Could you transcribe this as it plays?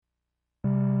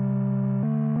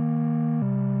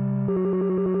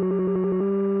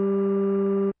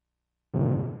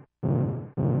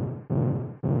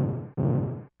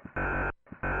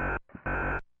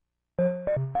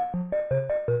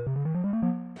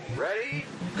Ready,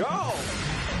 go!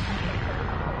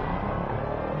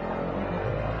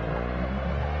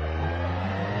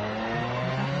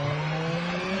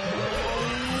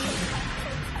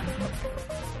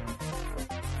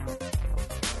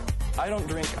 I don't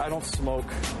drink, I don't smoke,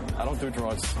 I don't do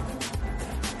drugs.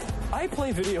 I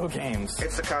play video games.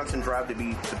 It's the constant drive to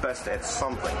be the best at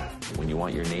something. When you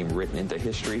want your name written into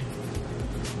history,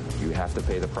 you have to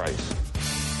pay the price.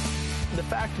 The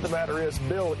fact of the matter is,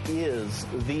 Bill is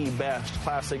the best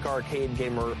classic arcade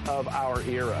gamer of our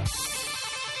era.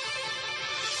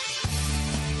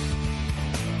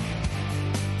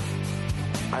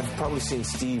 I've probably seen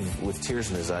Steve with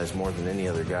tears in his eyes more than any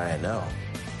other guy I know.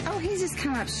 Oh, he's just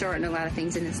come up short in a lot of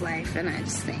things in his life, and I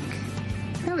just think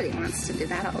nobody wants to do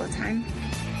that all the time.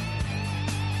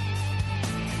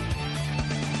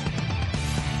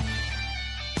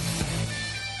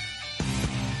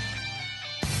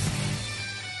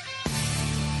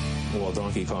 Well,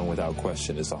 Donkey Kong, without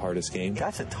question, is the hardest game.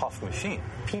 That's a tough machine.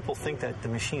 People think that the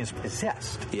machine is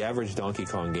possessed. The average Donkey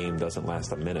Kong game doesn't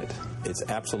last a minute. It's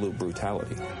absolute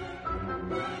brutality.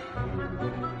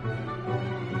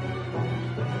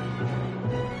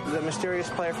 The mysterious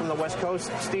player from the West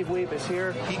Coast, Steve Wiebe, is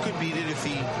here. He could beat it if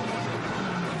he'd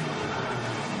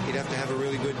have to have a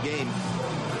really good game.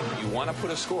 You want to put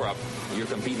a score up, you're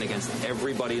competing against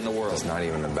everybody in the world. It's not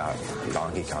even about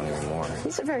Donkey Kong anymore.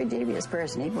 He's a very devious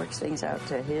person. He works things out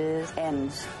to his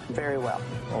ends very well.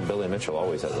 Well, Billy Mitchell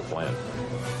always has a plan.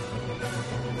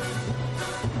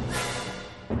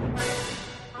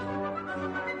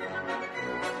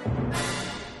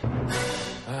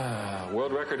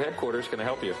 World Record Headquarters can I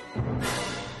help you.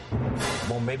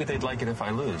 Well, maybe they'd like it if I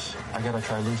lose. I gotta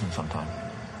try losing sometime.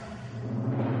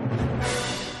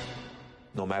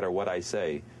 No matter what I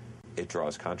say, it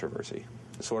draws controversy.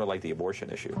 It's sort of like the abortion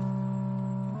issue.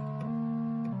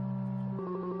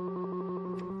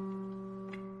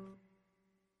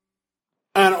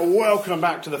 And welcome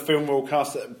back to the Film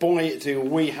Worldcast. Boy, do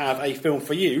we have a film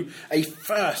for you. A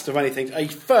first of anything. A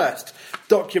first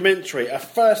documentary. A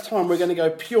first time we're going to go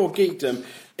pure geekdom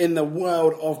in the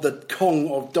world of the Kong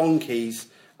of donkeys,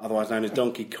 otherwise known as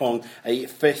Donkey Kong. A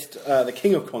fist, the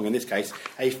King of Kong in this case,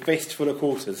 a fistful of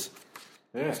quarters.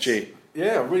 Yes. Stu.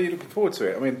 Yeah, I'm really looking forward to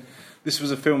it. I mean, this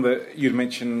was a film that you'd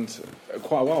mentioned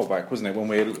quite a while back, wasn't it, when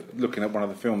we were looking at one of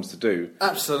the films to do.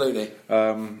 Absolutely.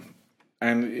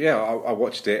 And yeah, I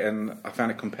watched it and I found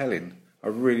it compelling. I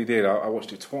really did. I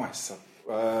watched it twice,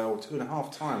 or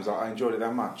 2.5 times. I enjoyed it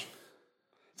that much.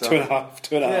 So, two and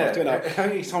a half.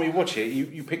 Every time you watch it,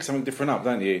 you pick something different up,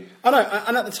 don't you? I know,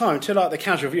 and at the time, to like the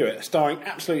casual viewer, starring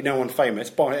absolutely no one famous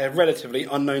by a relatively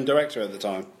unknown director at the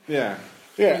time. Yeah.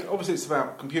 Yeah. Obviously, it's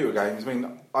about computer games. I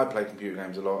mean, I play computer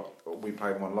games a lot. We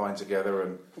play them online together,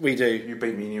 and we do. You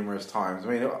beat me numerous times. I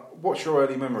mean, what's your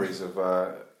early memories of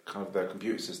kind of the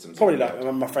computer systems? Probably like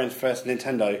my friend's first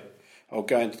Nintendo, or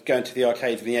going to the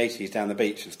arcades in the 80s down the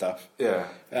beach and stuff. Yeah.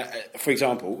 For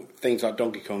example, things like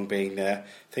Donkey Kong being there,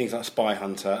 things like Spy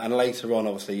Hunter, and later on,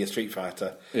 obviously, your Street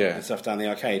Fighter and stuff down the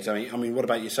arcades. I mean, what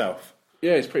about yourself?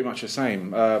 Yeah, it's pretty much the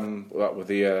same. Like with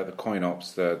the coin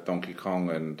ops, the Donkey Kong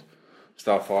and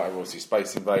Starfighter, obviously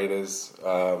Space Invaders.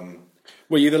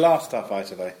 Were you the last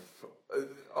Starfighter though?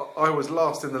 I was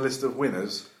last in the list of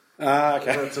winners.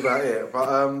 Okay. That's about it.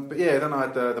 But yeah, then I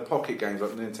had the pocket games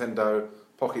like the Nintendo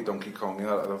Pocket Donkey Kong, you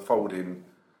know, like the folding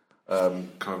kind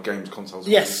of games consoles.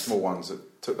 Yes. Small ones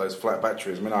that took those flat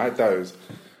batteries. I mean, I had those.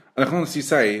 And I can honestly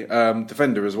say,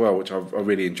 Defender as well, which I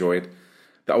really enjoyed,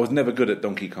 that I was never good at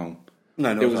Donkey Kong.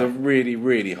 No, it was a really,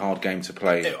 really hard game to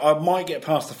play. I might get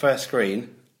past the first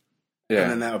screen, and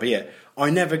then that'll be it. I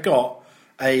never got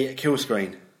a kill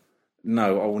screen.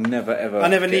 No, I will never, ever... I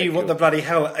never knew what the bloody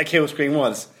hell a kill screen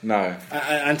was. No.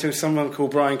 Until someone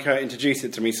called Brian Kurt introduced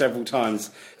it to me several times.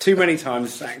 Too many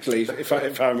times, actually, if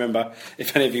I remember,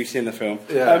 if any of you have seen the film.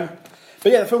 Yeah.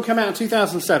 But yeah, the film came out in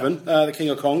 2007, The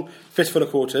King of Kong, Fistful of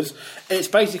Quarters. It's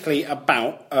basically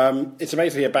about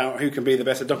who can be the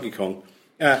best at Donkey Kong.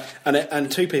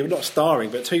 And two people, not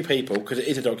starring, but two people, because it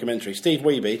is a documentary. Steve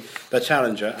Wiebe, the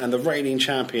challenger, and the reigning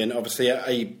champion, obviously,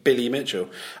 a Billy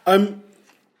Mitchell.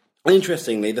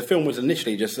 Interestingly, the film's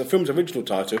original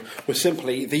title was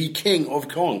simply The King of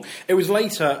Kong. It was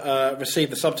later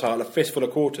received the subtitle of Fistful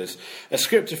of Quarters. A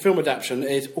scripted film adaptation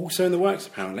is also in the works,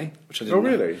 apparently. Which I didn't know.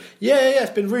 Really? Yeah, it's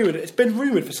been rumoured. It's been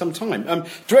rumoured for some time.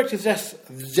 Director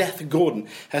Seth Gordon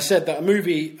has said that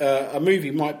a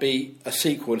movie might be a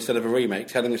sequel instead of a remake,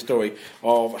 telling the story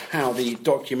of how the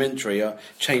documentary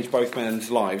changed both men's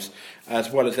lives. as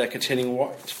well as their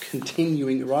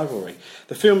continuing rivalry.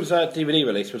 The film's DVD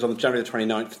release was on January the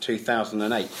 29th,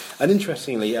 2008. And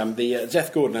interestingly, the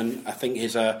Seth Gordon and I think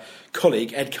his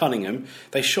colleague, Ed Cunningham,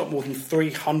 they shot more than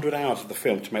 300 hours of the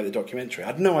film to make the documentary. I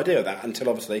had no idea of that until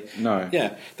obviously... No.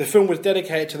 Yeah. The film was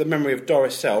dedicated to the memory of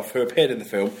Doris Self, who appeared in the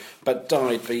film, but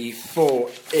died before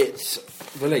its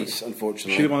release,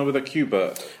 unfortunately. She the one with a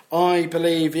Q-Bert? I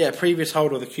believe, previous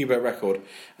holder of the Q-Bert record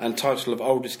and title of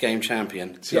oldest game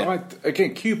champion. See,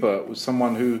 again, Q-Bert was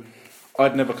someone who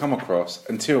I'd never come across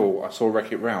until I saw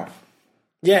Wreck-It Ralph.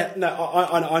 Yeah, no,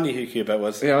 I knew who Q-Bert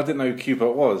was. Yeah, I didn't know who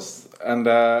Q-Bert was. And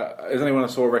it was only when I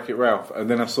saw Wreck-It Ralph, and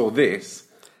then I saw this,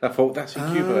 I thought, that's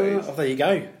who Q-Bert is. Oh, there you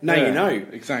go. Now you know.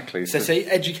 Exactly. So see,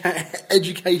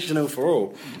 educational for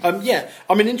all.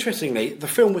 Interestingly, the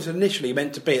film was initially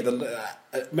meant to be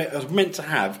meant to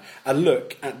have a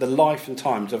look at the life and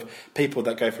times of people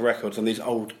that go for records on these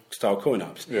old style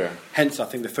coin-ups. Yeah. Hence, I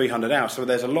think the 300 hours. So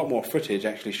there's a lot more footage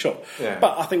actually shot. Yeah.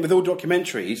 But I think with all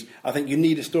documentaries, I think you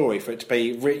need a story for it to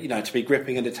be, to be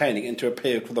gripping, entertaining, and to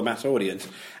appeal to the mass audience.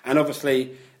 And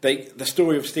obviously, the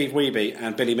story of Steve Wiebe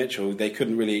and Billy Mitchell, they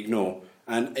couldn't really ignore.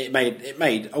 And it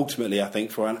made ultimately, I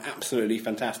think, for an absolutely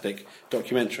fantastic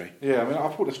documentary. Yeah, I mean, I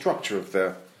thought the structure of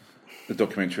the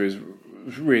documentary was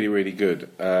really, really good,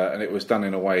 and it was done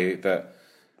in a way that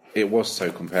it was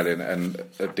so compelling and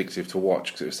addictive to watch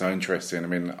because it was so interesting. I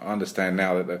mean, I understand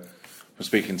now that from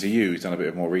speaking to you, who's done a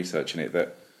bit more research in it,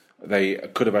 that they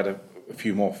could have had a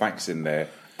few more facts in there.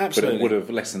 Absolutely. But it would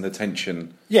have lessened the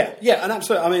tension. Yeah, and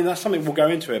absolutely. I mean, that's something we'll go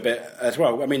into a bit as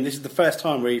well. I mean, this is the first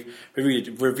time we've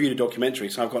reviewed a documentary,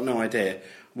 so I've got no idea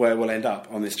where we'll end up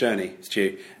on this journey,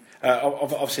 Stu.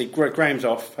 Obviously, Graham's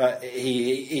off.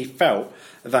 He felt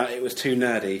that it was too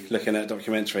nerdy looking at a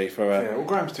documentary for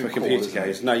Graham's too computer cool,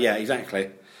 games. No, yeah, exactly.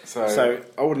 So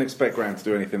I wouldn't expect Graham to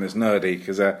do anything that's nerdy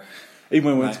because even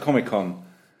when we went to Comic-Con,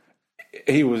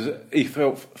 he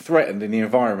felt threatened in the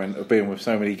environment of being with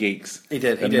so many geeks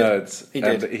nerds.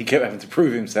 And he kept having to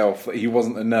prove himself that he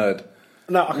wasn't a nerd.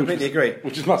 No, I completely agree.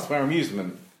 Which is much of our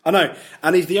amusement. I know,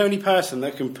 and he's the only person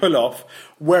that can pull off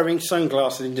wearing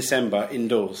sunglasses in December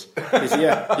indoors. He's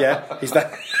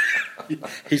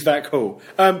that cool.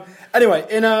 Anyway,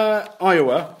 in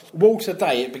Iowa, Walter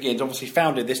Day, it begins, obviously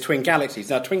founded this Twin Galaxies.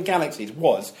 Now, Twin Galaxies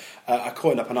was a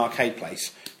coin-up and arcade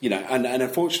place, and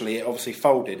unfortunately it obviously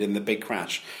folded in the big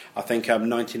crash. I think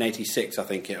 1986, I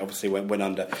think it obviously went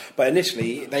under. But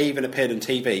initially, they even appeared on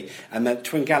TV, and the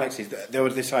Twin Galaxies, there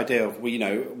was this idea of,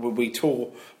 we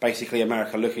tour basically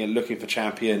America looking for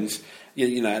champions,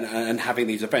 and having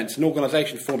these events. An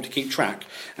organisation formed to keep track,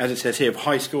 as it says here, of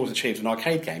high scores achieved in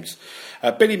arcade games.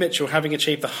 Billy Mitchell, having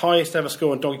achieved the highest ever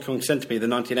score on Donkey Kong Centipede in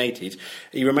the 1980s,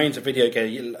 he remains a video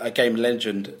game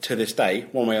legend to this day,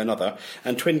 one way or another.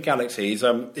 And Twin Galaxies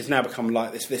is now become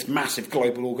like this massive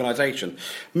global organisation.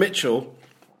 Mitchell,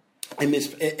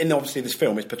 in obviously this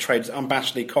film, is portrayed as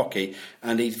unabashedly cocky,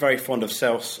 and he's very fond of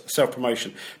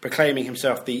self-promotion, proclaiming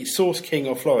himself the Sauce King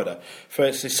of Florida for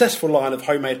a successful line of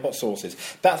homemade hot sauces.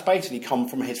 That's basically come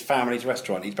from his family's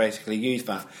restaurant. He's basically used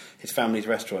his family's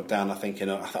restaurant down, I think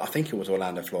it was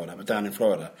Orlando, Florida, but down in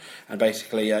Florida, and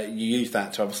basically you use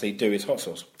that to obviously do his hot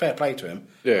sauce. Fair play to him.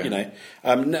 Yeah.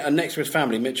 And next to his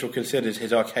family, Mitchell considers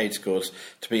his arcade scores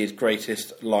to be his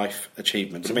greatest life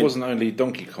achievements. But it wasn't only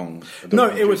Donkey Kong.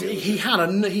 It was. He had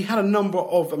a number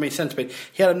of. Centipede.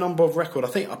 He had a number of records.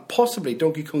 I think possibly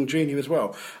Donkey Kong Jr. as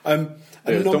well.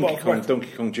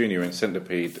 Donkey Kong Jr. and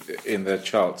Centipede in the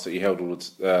charts that he held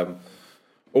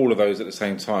all of those at the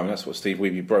same time. That's what Steve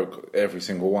Wiebe broke every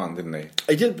single one, didn't he?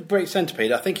 He didn't break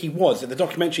Centipede. I think he was. The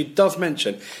documentary does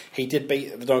mention he did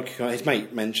beat the Donkey Kong. His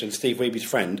mate mentions, Steve Wiebe's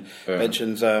friend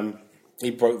mentions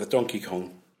he broke the Donkey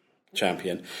Kong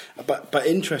champion. But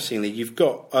interestingly, you've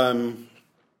got. I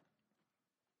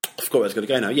forgot where I was going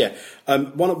to go now. Yeah,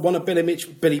 one of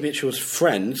Billy Mitchell's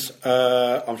friends.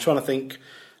 I'm trying to think.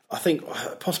 I think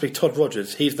possibly Todd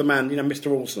Rogers. He's the man.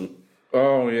 Mr. Awesome.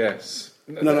 Oh yes.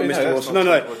 No, not Mr. Awesome. No,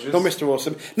 not Mr.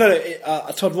 Awesome.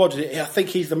 Todd Rogers. I think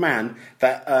he's the man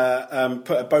that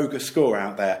put a bogus score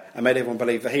out there and made everyone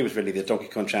believe that he was really the Donkey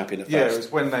Kong champion at first. Yeah, it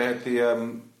was when they had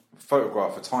the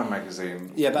photograph for Time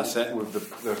magazine. Yeah, that's it. With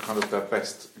the kind of the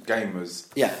best gamers.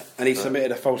 Yeah, and he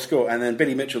submitted a false score, and then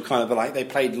Billy Mitchell they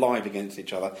played live against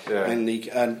each other. Yeah.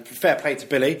 And fair play to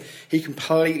Billy, he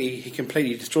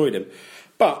completely destroyed him.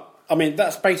 But I mean,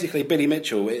 that's basically Billy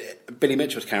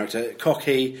Mitchell's character.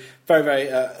 Cocky, very, very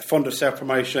fond of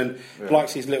self-promotion,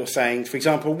 likes his little sayings. For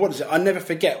example, what is it? I never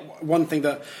forget one thing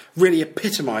that really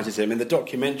epitomises him in the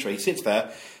documentary. He sits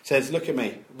there, says, "Look at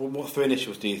me. What 3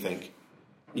 initials do you think?"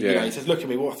 He says, "Look at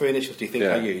me. What 3 initials do you think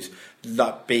I use?"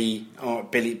 Like B,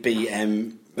 Billy, B,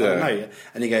 M, I don't know.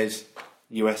 And he goes,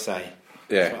 USA.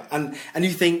 Yeah. And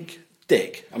you think,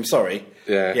 Dick, I'm sorry.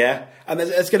 Yeah. Yeah. And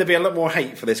there's going to be a lot more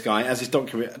hate for this guy as his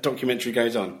documentary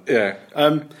goes on. Yeah.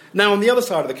 Now, on the other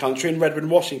side of the country, in Redmond,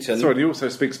 Washington... Sorry, he also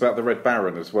speaks about the Red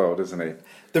Baron as well, doesn't he?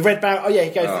 The Red Baron... Oh, yeah,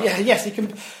 he goes... Yes, he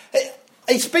can...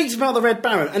 He speaks about the Red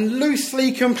Baron and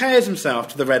loosely compares himself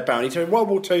to the Red Baron. He said in World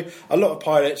War II, a lot of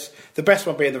pilots, the best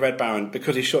one being the Red Baron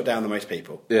because he shot down the most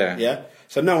people. Yeah. Yeah?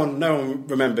 So no one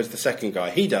remembers the second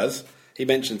guy. He does. He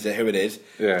mentions it, who it is.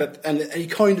 Yeah. And he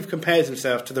kind of compares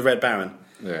himself to the Red Baron.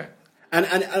 Yeah.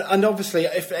 And obviously,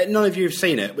 if none of you have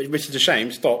seen it, which is a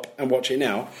shame, stop and watch it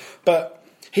now. But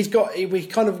he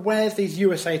kind of wears these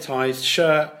USA ties,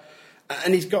 shirt,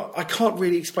 and he's got... I can't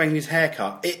really explain his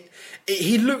haircut.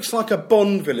 He looks like a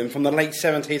Bond villain from the late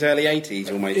 70s, early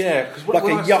 80s, almost. Yeah, like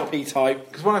a yuppie type.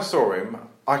 Because when I saw him,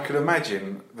 I could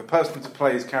imagine the person to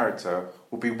play his character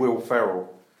would be Will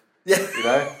Ferrell. Yeah. You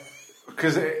know?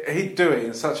 Because he'd do it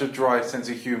in such a dry sense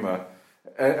of humour.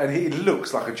 And he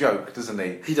looks like a joke, doesn't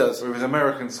he? He does. With his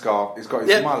American scarf, he's got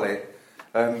his mullet.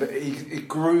 And he's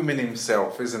grooming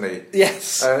himself, isn't he?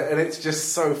 Yes. And it's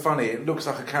just so funny. It looks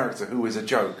like a character who is a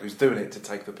joke, who's doing it to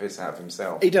take the piss out of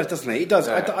himself. He does, doesn't he? He does.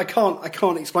 Yeah. I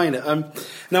can't explain it.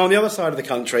 Now, on the other side of the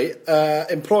country,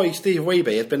 employee Steve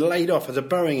Wiebe has been laid off as a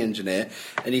Boeing engineer,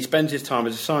 and he spends his time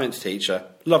as a science teacher.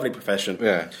 Lovely profession.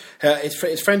 Yeah.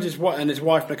 His friends and his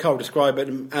wife Nicole describe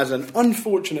him as an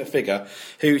unfortunate figure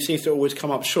who seems to always come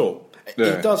up short.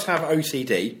 Yeah. He does have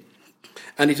OCD.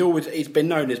 And he's been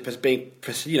known as being,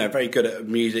 very good at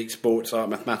music, sports, art,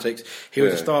 mathematics. He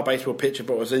was a star baseball pitcher,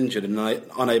 but was injured and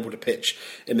unable to pitch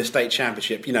in the state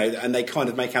championship. And they kind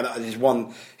of make out that his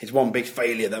one big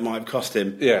failure that might have cost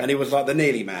him. Yeah. And he was like the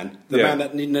nearly man, the man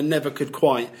that never could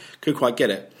quite get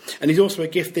it. And he's also a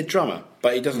gifted drummer,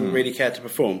 but he doesn't really care to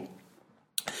perform.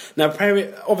 Now,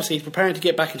 obviously, he's preparing to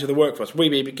get back into the workforce.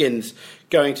 Wiebe begins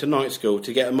going to night school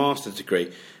to get a master's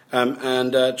degree.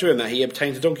 And during that, he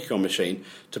obtains a Donkey Kong machine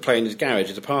to play in his garage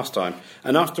as a pastime.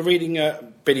 And after reading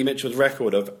Billy Mitchell's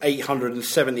record of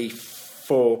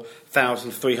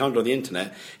 874,300 on the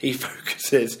internet, he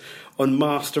focuses on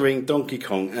mastering Donkey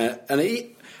Kong. And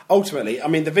ultimately, I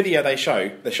mean, the video they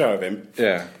show of him,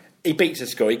 he beats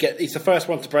his score. He's the first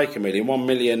one to break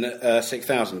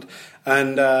 1,006,000.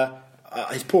 And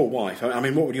his poor wife. I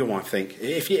mean, what would your wife think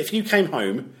if you came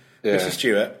home, Mr.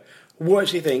 Stewart? What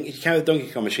do you think? If you came with the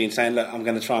Donkey Kong machine saying, "Look, I'm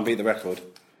going to try and beat the record."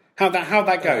 How'd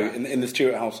that go in the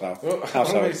Stewart household? Well,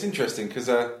 it's interesting because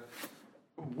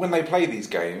when they play these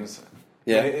games,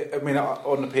 I mean,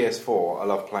 on the PS4, I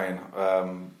love playing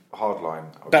Hardline.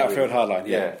 Battlefield Hardline,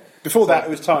 yeah. Before that,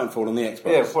 it was Titanfall on the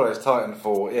Xbox. Yeah, before it was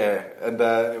Titanfall, and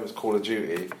it was Call of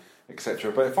Duty,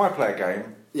 etc. But if I play a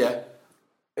game,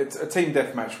 it's a team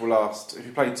deathmatch will last. If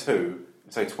you play 2,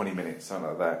 say 20 minutes, something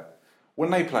like that.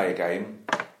 When they play a game,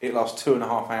 it lasts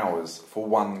 2.5 hours for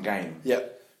one game.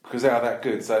 Yep. Because they are that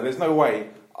good. So there's no way.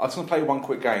 I just want to play one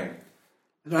quick game.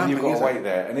 And you've got to wait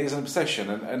there. And it's an obsession.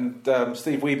 And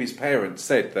Steve Wiebe's parents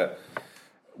said that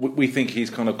we think he's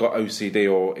kind of got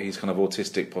OCD or he's kind of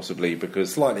autistic possibly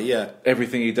because... Slightly, yeah.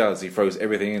 Everything he does, he throws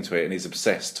everything into it and he's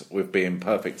obsessed with being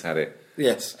perfect at it.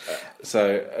 Yes.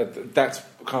 So that's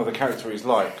kind of the character he's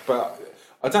like. But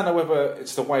I don't know whether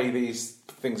it's the way these...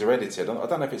 things are edited. I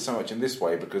don't know if it's so much in this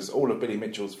way because all of Billy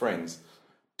Mitchell's friends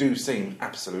do seem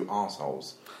absolute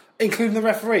arseholes, including the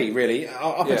referee. Really,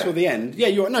 up until the end. Yeah,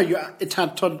 it's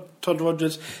Todd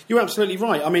Rogers. You're absolutely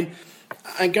right. I mean,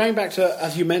 and going back to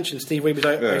as you mentioned, Steve Wiebe's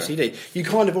OCD, you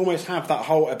kind of almost have that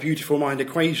whole A Beautiful Mind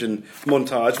equation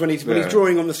montage when he's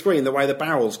drawing on the screen the way the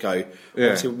barrels go,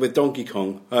 obviously with Donkey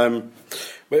Kong.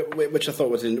 Which I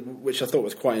thought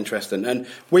was quite interesting. And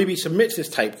Wiebe submits this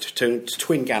tape to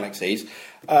Twin Galaxies.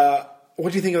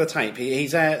 What do you think of the tape?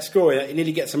 He's scoring. He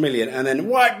nearly gets 1 million, and then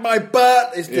whack my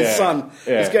butt is his son.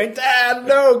 He's going, Dad,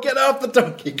 no, get off the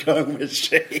Donkey Kong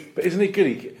machine. But isn't he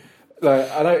good?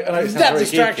 I know it that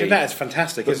distraction, that is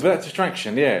fantastic. But that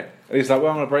distraction, And he's like,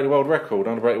 well, I'm going to break the world record.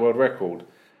 And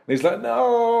he's like,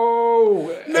 no.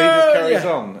 And he just carries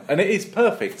on, and it is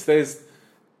perfect. There's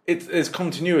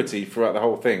continuity throughout the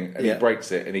whole thing, and he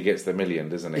breaks it, and he gets the 1 million,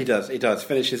 doesn't he? He does.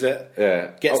 Finishes it. Yeah.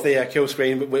 Gets the kill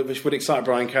screen, which would excite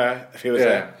Brian Kerr if he was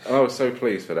there. And I was so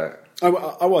pleased for that. I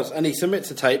was, and he submits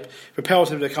the tape,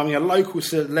 propels him to becoming a local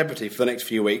celebrity for the next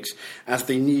few weeks as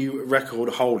the new record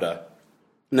holder.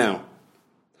 Now,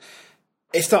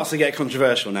 it starts to get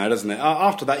controversial now, doesn't it?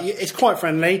 After that, it's quite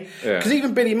friendly. Because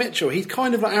even Billy Mitchell, he's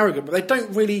kind of like arrogant, but they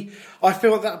don't really... I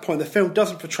feel at that point the film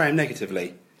doesn't portray him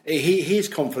negatively. He is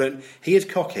confident, he is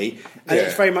cocky, and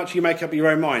it's very much you make up your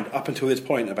own mind up until this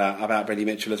point about Billy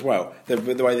Mitchell as well. The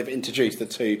way they've introduced the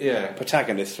two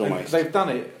protagonists almost. And they've done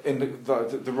it in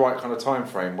the right kind of time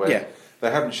frame where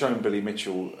they haven't shown Billy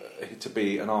Mitchell to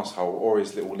be an arsehole or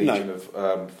his little legion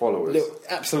of followers.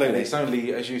 Absolutely. And it's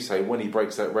only, as you say, when he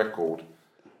breaks that record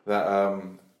that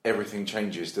everything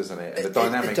changes, doesn't it? And the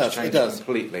dynamics change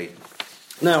completely.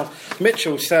 Now,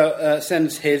 Mitchell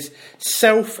sends his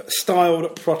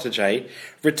self-styled protege,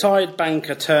 retired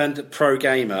banker turned pro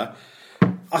gamer.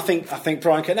 I think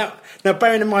Brian can. Now,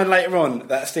 bearing in mind later on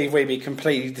that Steve Wiebe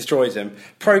completely destroys him,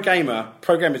 pro gamer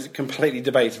is completely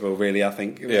debatable, really. I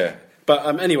think. Yeah.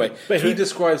 But anyway, but he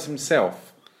describes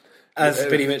himself as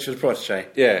Billy Mitchell's protege.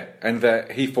 Yeah, and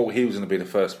that he thought he was going to be the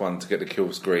first one to get the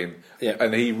kill screen. Yeah,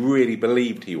 and he really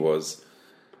believed he was.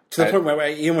 To the point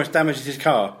where he almost damages his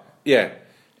car. Yeah.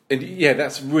 And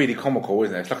that's really comical,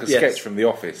 isn't it? It's like a sketch from The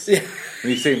Office. Yeah.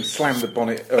 And you see him slam the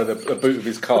bonnet, the boot of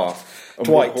his car.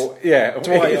 Dwight. Dwight.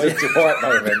 It's a Dwight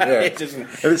moment. Yeah.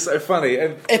 And it's so funny.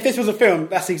 And if this was a film,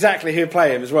 that's exactly who'd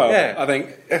play him as well. Yeah, I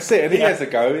think that's it. And he has a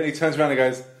go, and he turns around and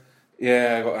goes,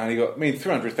 "Yeah, I only got. I mean,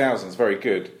 300,000 is very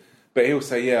good." But he'll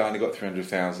say, "Yeah, I only got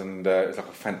 300,000. It's like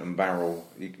a phantom barrel.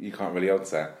 You can't really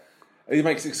odds that." And he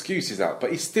makes excuses up, but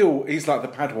he's like the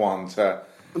Padawan to.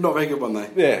 Not a very good one, though.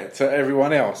 Yeah, to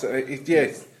everyone else.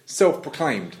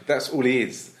 Self-proclaimed. That's all he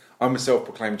is. I'm a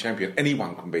self-proclaimed champion.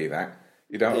 Anyone can be that.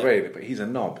 You don't agree, but he's a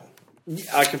knob.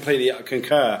 I completely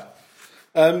concur.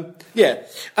 And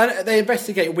they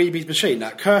investigate Wiebe's machine. Now,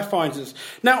 Kerr finds us.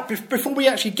 Now, before we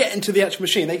actually get into the actual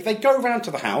machine, they go round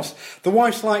to the house. The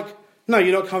wife's like, "No,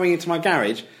 you're not coming into my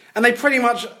garage." And they pretty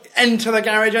much enter the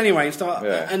garage anyway and start.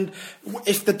 Yeah. And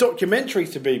if the documentary is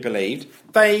to be believed,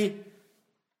 they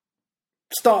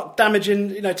start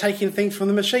damaging, taking things from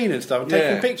the machine and stuff, and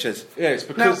taking pictures. Yeah, it's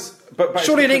because... Now, but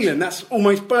surely in England, that's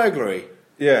almost burglary.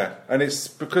 Yeah, and it's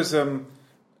because... and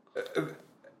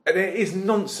it is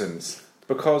nonsense,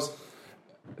 because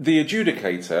the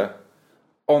adjudicator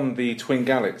on the Twin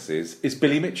Galaxies is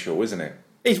Billy Mitchell, isn't it?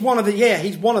 He's one of the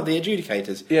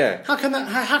adjudicators. Yeah. How can that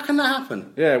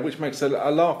happen? Yeah, which makes a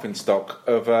laughing stock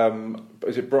of...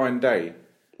 is it Brian Day?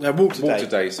 Walter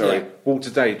Day, sorry. Yeah. Walter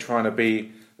Day trying to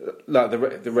be... like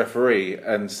the referee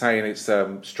and saying it's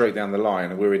straight down the line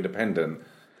and we're independent,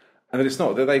 and that it's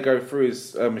not. That they go through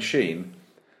his machine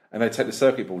and they take the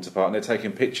circuit boards apart and they're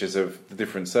taking pictures of the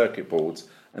different circuit boards,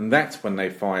 and that's when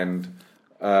they find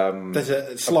there's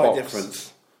a slight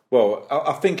difference. Well,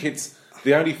 I think it's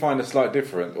they only find a slight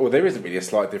difference, or there isn't really a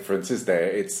slight difference, is there?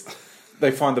 It's they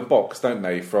find the box, don't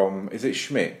they? From is it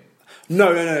Schmidt?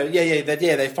 No. Yeah.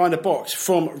 They find a box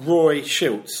from Roy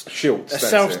Schultz, a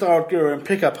self-styled guru and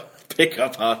pickup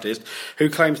artist who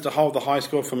claims to hold the high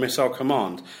score for Missile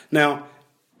Command. Now,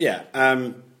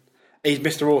 he's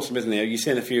Mr. Awesome, isn't he? You've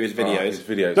seen a few of his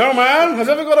videos. No man has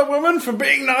ever got a woman for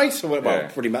being nice. Well,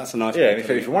 pretty much that's a nice. Yeah, and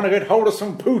if you want to get hold of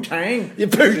some poo-tang, you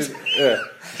poot. Yeah.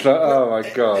 It's like, oh my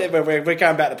god. We're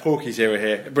going back to Porky's era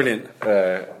here. Brilliant.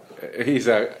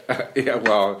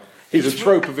 He's a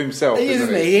trope of himself,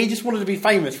 isn't he? He just wanted to be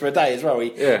famous for a day as well.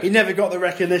 He never got the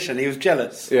recognition. He was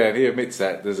jealous. Yeah, and he admits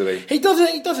that, doesn't he? He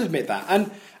does admit that,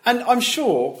 and I'm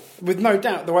sure, with no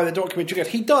doubt, the way the documentary goes,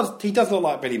 he does not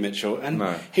like Billy Mitchell, and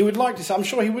he would like to. I'm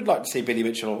sure he would like to see Billy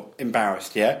Mitchell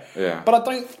embarrassed. Yeah. But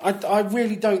I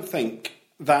really don't think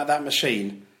that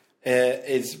machine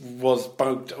was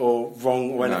bugged or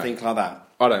wrong or anything like that.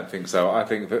 I don't think so. I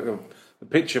think that the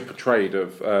picture portrayed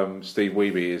of Steve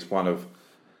Wiebe is one of.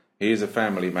 He is a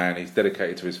family man. He's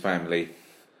dedicated to his family.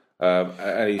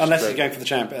 Unless he's going for the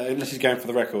champ. Unless he's going for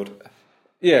the record.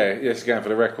 Yeah, yes, he's going for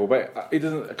the record. But he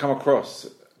doesn't come across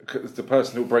as the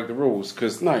person who will break the rules,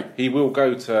 because he will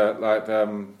go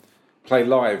to play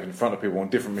live in front of people on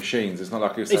different machines. It's not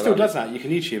like he still does that. You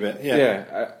can YouTube it.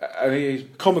 Yeah.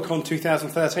 Comic-Con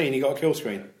 2013. He got a kill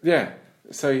screen. Yeah.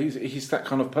 So he's that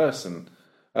kind of person.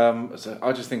 So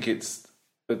I just think it's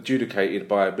adjudicated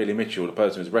by Billy Mitchell, the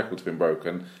person whose record's been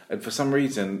broken, and for some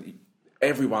reason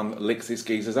everyone licks this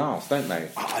geezer's arse, don't they?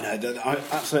 I know,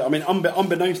 absolutely. I mean,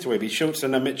 unbeknownst to Wiebe, Schultz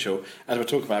and Mitchell, as we're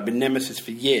talking about, have been nemesis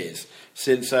for years,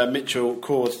 since Mitchell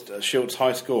caused Schultz's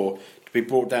high score to be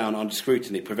brought down under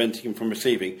scrutiny, preventing him from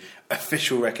receiving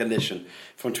official recognition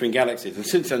from Twin Galaxies. And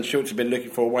since then, Schultz has been looking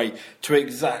for a way to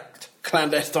exact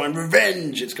clandestine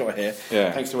revenge, it's got here,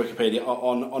 thanks to Wikipedia,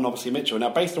 on obviously Mitchell. Now,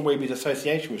 based on Wiebe's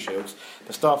association with Schultz,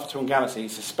 the staff of Twin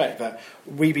Galaxies suspect that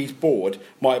Wiebe's board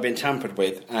might have been tampered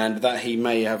with and that he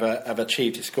may have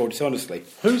achieved his score dishonestly.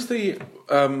 Who's the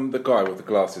guy with the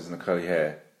glasses and the curly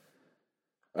hair?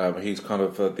 He's kind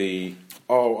of the...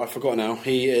 Oh, I forgot now.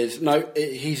 He's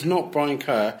not Brian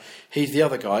Kerr. He's the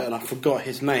other guy, and I forgot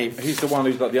his name. He's the one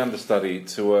who's like the understudy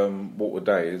to Walter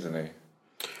Day, isn't he?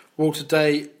 Walter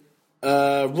Day,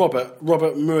 Robert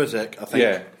Murzek, I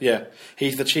think. Yeah.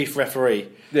 He's the chief referee.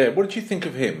 Yeah, what did you think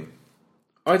of him?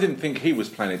 I didn't think he was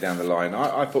playing it down the line.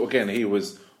 I thought, again, he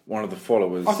was one of the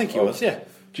followers. I think he was, yeah.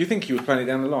 Do you think he was playing it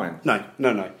down the line? No.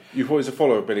 You thought he was a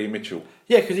follower of Billy Mitchell?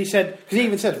 Yeah, because he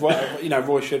even said,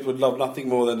 Roy Should would love nothing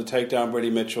more than to take down Billy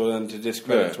Mitchell and to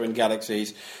discredit Twin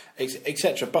Galaxies,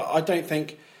 etc. But I don't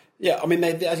think,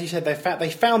 as you said, they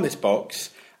found this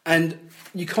box, and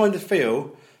you kind of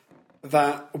feel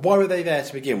that why were they there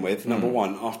to begin with? Number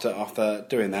one, after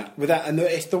doing that, and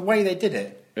it's the way they did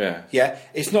it. Yeah.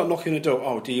 It's not knocking the door.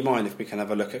 Oh, do you mind if we can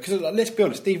have a look at? Because let's be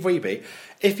honest, Steve Wiebe,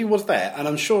 if he was there, and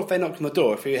I'm sure if they knocked on the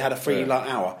door, if he had a free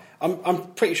hour, I'm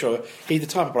pretty sure he's the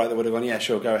type of bloke that would have gone, yeah,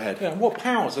 sure, go ahead. Yeah. What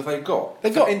powers have they got?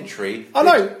 They've got entry. I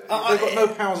know. They've got no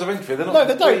powers of entry. They're not. No,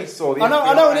 they don't. Police or the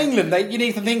I know. In England, you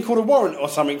need a thing called a warrant or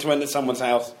something to enter someone's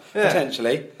house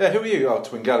potentially. Yeah. Who are you? Oh,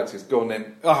 Twin Galaxies. Go on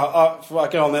then.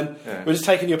 Right, go on then. Yeah. We're just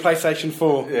taking your PlayStation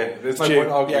 4. Yeah. There's no point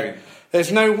arguing. Yeah.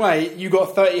 There's no way you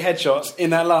got 30 headshots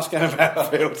in that last game of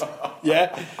Battlefield.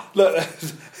 Yeah? Look,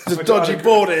 there's a dodgy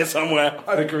board here somewhere.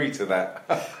 I'd agree to that.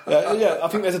 I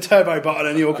think there's a turbo button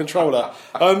in your controller.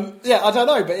 I don't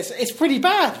know, but it's pretty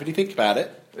bad when you think about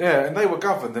it. Yeah, and they were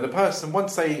governed, and a person,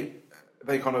 once they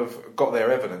kind of got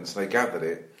their evidence and they gathered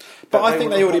it... But I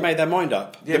think they already made their mind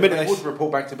up. Yeah, but they would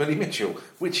report back to Billy Mitchell,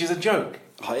 which is a joke.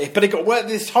 But it got worse.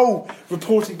 This whole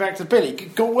reporting back to Billy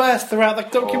got worse throughout the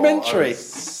documentary.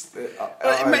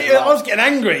 I was getting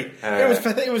angry.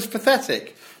 It was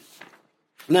pathetic.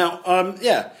 Now,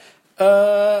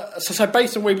 so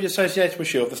based on Wiebe's association with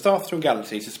S.H.I.E.L.D., the staff of Twin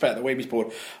Galaxies suspect that Wiebe's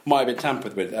board might have been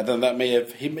tampered with, and that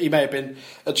he may have been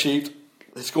achieved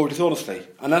his score dishonestly,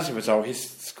 and as a result, his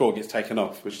score gets taken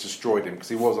off, which destroyed him because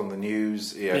he was on the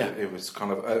news. It was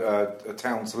kind of a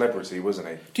town celebrity, wasn't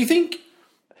he? Do you think?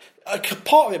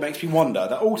 Part of it makes me wonder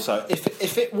that also,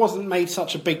 if it wasn't made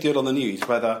such a big deal on the news,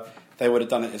 whether they would have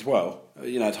done it as well.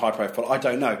 It's high profile. I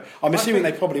don't know. I'm assuming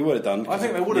they probably would have done. I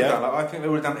think they would have done. I think they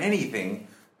would have done anything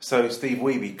so Steve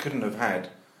Wiebe couldn't have had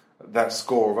that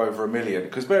score of over 1 million.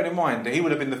 Because bearing in mind, he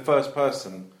would have been the first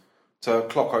person to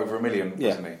clock over 1 million,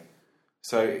 wasn't he?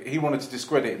 So he wanted to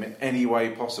discredit him in any way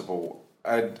possible,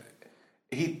 and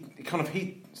Billy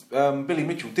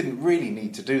Mitchell didn't really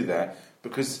need to do that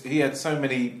because he had so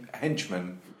many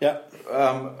henchmen. Yeah.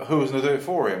 Who was going to do it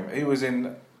for him? He was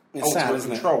in ultimate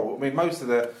control. I mean, most of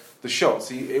the shots,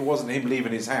 it wasn't him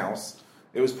leaving his house.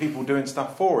 It was people doing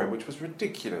stuff for him, which was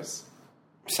ridiculous.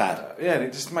 Sad. And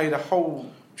it just made a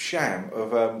whole sham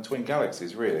of Twin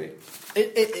Galaxies, really.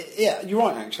 Yeah, you're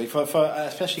right, actually, for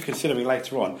especially considering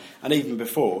later on, and even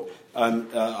before,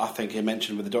 I think he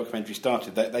mentioned when the documentary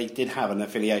started, that they did have an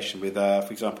affiliation with,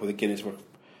 for example, the Guinness Book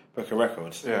of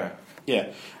Records.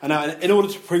 Yeah. And now, in order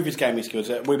to prove his gaming skills,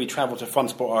 Wiebe travelled to Fun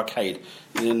Sport Arcade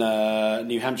in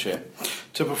New Hampshire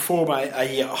to perform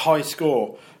a high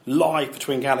score live for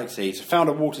Twin Galaxies, found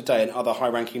a Walter Day and other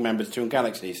high-ranking members of Twin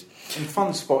Galaxies. And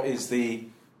Fun Spot is the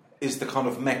kind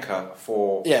of mecca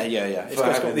for... Yeah.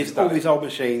 It's got all these old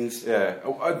machines. Yeah.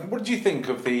 What did you think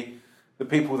of the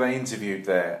people they interviewed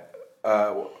there?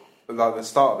 Like the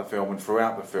start of the film and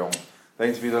throughout the film, they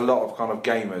interviewed a lot of kind of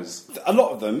gamers. A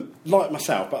lot of them, like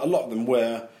myself, but a lot of them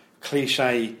were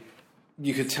cliche.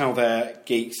 You could tell they're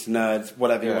geeks, nerds,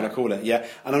 whatever you want to call it. Yeah,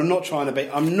 and I'm not trying to be.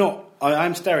 I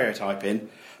am stereotyping,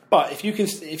 but if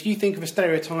you think of a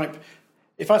stereotype,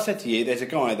 if I said to you, there's a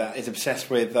guy that is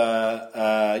obsessed with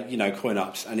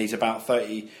coin-ups, and he's about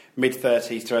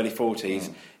mid-30s to early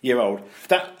 40s year old.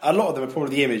 That a lot of them are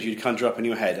probably the image you'd conjure up in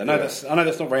your head. I know that's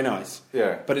not very nice.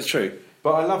 Yeah, but it's true.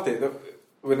 But I loved it.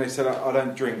 When they said, I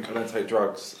don't drink, I don't take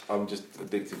drugs, I'm just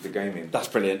addicted to gaming. That's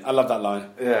brilliant. I love that line.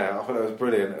 Yeah, I thought that was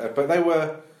brilliant. But they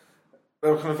were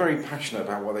kind of very passionate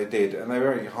about what they did, and they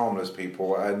were very harmless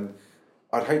people, and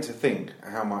I'd hate to think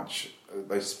how much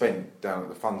they spent down at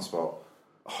the Fun Spot.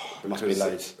 It must be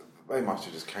loads. They must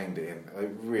have just caned it in. They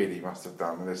really must have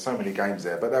done. And there's so many games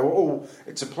there, but they were all...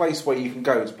 It's a place where you can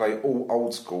go to play all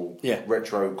old school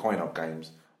retro coin-op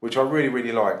games, which I really,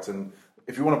 really liked, and...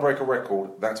 If you want to break a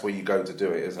record, that's where you go to do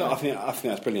it, isn't it? I think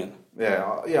that's brilliant. Yeah,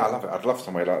 I love it. I'd love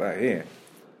somewhere like that here.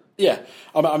 Yeah,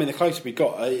 I mean the closest we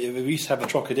got, we used to have the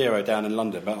Trocadero down in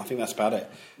London, but I think that's about it.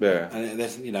 Yeah, and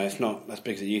there's, it's not as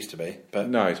big as it used to be. But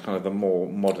no, it's kind of the more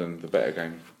modern, the better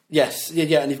game. Yes,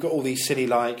 yeah, and you've got all these silly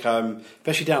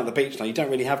especially down at the beach now. You don't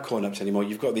really have coin-ups anymore.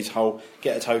 You've got this whole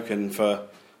get a token for,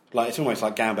 it's almost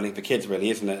like gambling for kids,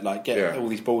 really, isn't it? Like get all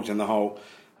these balls in the hole,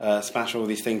 smash all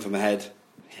these things on the head.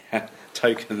 Yeah,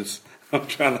 tokens. I'm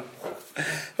trying to...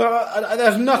 Well,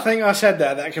 there's nothing I said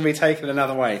there that can be taken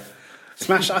another way.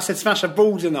 I said smash the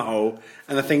balls in the hole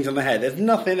and the things on the head. There's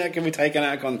nothing that can be taken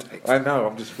out of context. I know,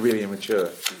 I'm just really immature.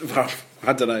 Well,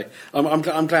 I don't know.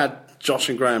 I'm glad Josh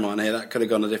and Graham aren't here. That could have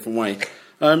gone a different way.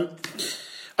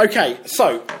 Okay,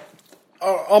 so...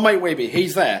 Our mate Weeby,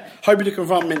 he's there, hoping to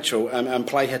confront Mitchell and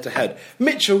play head-to-head.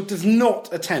 Mitchell does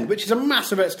not attend, which is a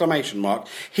massive exclamation mark.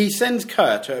 He sends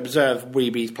Kerr to observe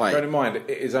Weeby's play. Bear in mind, it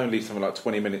is only something like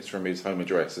 20 minutes from his home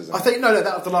address, isn't it? I think, no,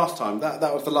 that was the last time. That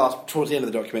was the last, towards the end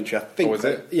of the documentary, I think. Oh, was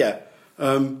it? Yeah.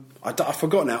 I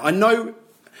forgot now.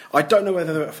 I don't know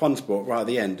whether they're at Fun Sport right at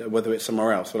the end or whether it's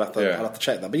somewhere else. I'll have to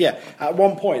check that. But yeah, at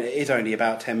one point it is only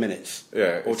about 10 minutes.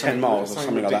 Yeah. Or 10 miles or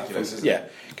something like that. Isn't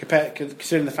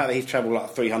Considering the fact that he's travelled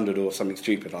like 300 or something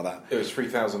stupid like that. It was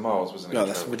 3,000 miles, wasn't it? No,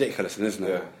 that's ridiculous, isn't it?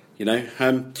 Yeah. You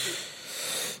know?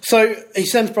 So he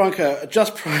sends Brian Kerr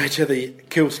just prior to the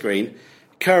kill screen.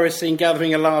 Kerr is seen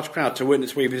gathering a large crowd to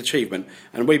witness Weeby's achievement,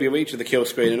 and Weeby reached the kill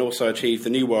screen and also achieved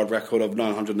the new world record of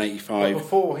 985. But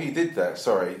before he did that,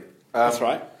 that's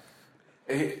right.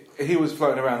 He was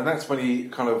floating around, and that's when he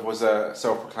kind of was a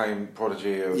self-proclaimed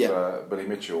prodigy of Billy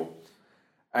Mitchell.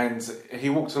 And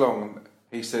he walked along.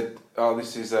 He said, "Oh,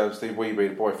 this is Steve Weeby,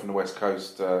 the boy from the West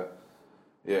Coast.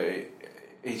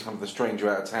 He's kind of the stranger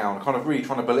out of town." Kind of really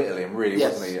trying to belittle him, really,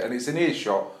 wasn't he? And it's an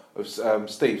earshot of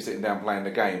Steve sitting down playing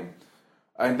the game.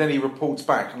 And then he reports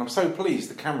back, and I'm so pleased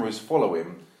the cameras follow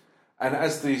him. And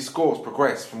as the scores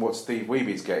progress from what Steve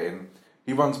Weeby's getting,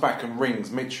 he runs back and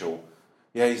rings Mitchell.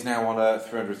 Yeah, he's now on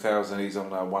 300,000. He's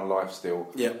on one life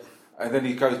still. Yeah. And then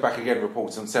he goes back again and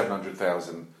reports on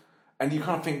 700,000. And you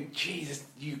kind of think, Jesus,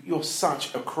 you're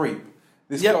such a creep.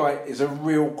 This guy is a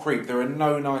real creep. There are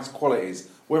no nice qualities.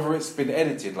 Whether it's been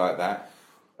edited like that,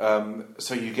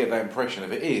 so you get that impression.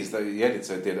 If it is, that the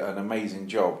editor did an amazing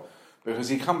job. Because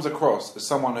he comes across as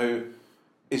someone who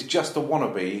is just a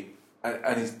wannabe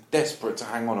and is desperate to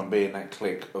hang on and be in that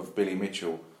clique of Billy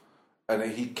Mitchell.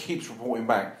 And he keeps reporting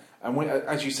back. And when,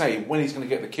 as you say, when he's going to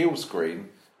get the kill screen,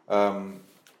 the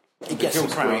kill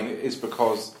screen is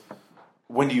because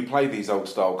when you play these old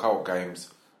style cult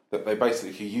games, that they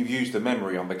basically, you've used the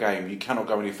memory on the game, you cannot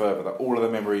go any further, that all of the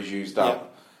memory is used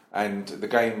up, and the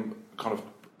game kind of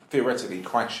theoretically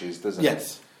crashes, doesn't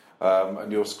it?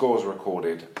 And your score's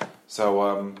recorded.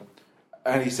 So,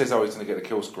 and he says, oh, he's going to get the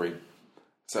kill screen.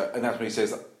 So, and that's when he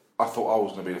says, I thought I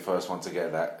was going to be the first one to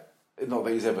get that. Not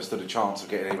that he's ever stood a chance of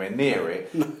getting anywhere near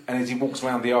it. No. And as he walks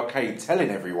around the arcade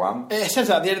telling everyone... It says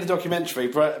that at the end of the documentary,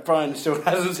 Brian still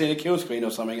hasn't seen a kill screen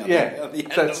or something.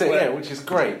 That's it, which is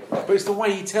great. But it's the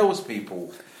way he tells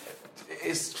people.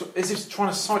 It's as if trying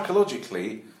to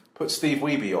psychologically put Steve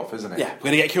Weeby off, isn't it? Yeah, we're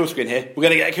going to get a kill screen here. We're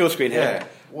going to get a kill screen here. Yeah,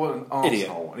 what an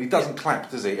arsehole. And he doesn't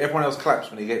clap, does he? Everyone else claps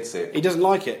when he gets it. He doesn't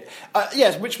like it.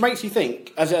 Yes, which makes you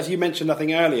think, as you mentioned, I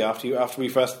think earlier after we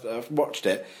first watched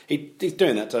it, he's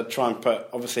doing that to try and put,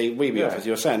 obviously, Weeby off, as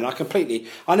you were saying. And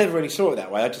I never really saw it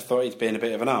that way. I just thought he's being a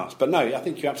bit of an arse. But no, I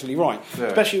think you're absolutely right. Yeah.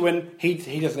 Especially when he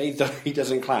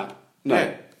doesn't clap. No.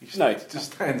 Yeah. He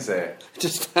just stands there.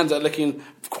 Just stands there looking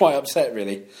quite upset,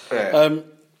 really. Yeah.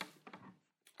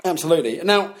 Absolutely.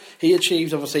 Now, he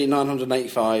achieves, obviously,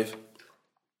 985,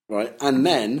 right? And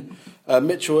then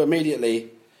Mitchell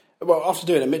immediately... Well, after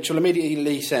doing it, Mitchell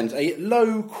immediately sends a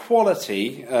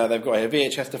low-quality, they've got here,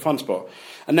 VHS to Fun Spot.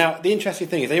 And now, the interesting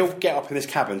thing is they all get up in this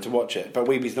cabin to watch it, but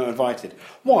Weeby's not invited.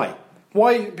 Why?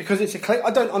 Why? Because it's a clip?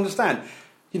 I don't understand.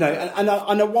 You know, and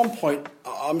at one point,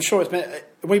 I'm sure it's been...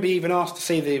 Weeby even asked to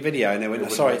see the video, and they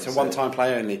went, sorry, it's a one-time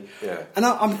play only. Yeah. And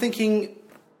I'm thinking...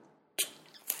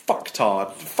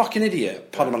 Fucktard, fucking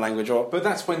idiot, pardon my language. But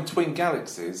that's when Twin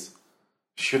Galaxies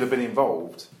should have been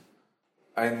involved.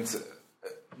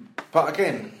 But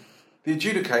again, the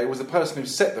adjudicator was the person who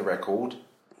set the record,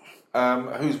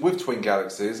 who's with Twin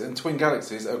Galaxies, and Twin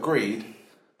Galaxies agreed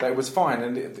that it was fine.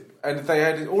 And they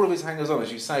had all of his hangers on,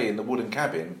 as you say, in the wooden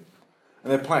cabin,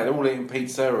 and they're playing, they're all eating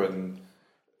pizza and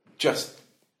just...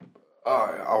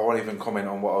 I won't even comment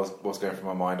on what was going through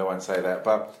my mind, I won't say that.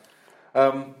 But...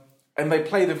 and they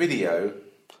play the video,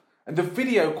 and the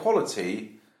video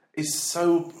quality is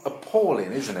so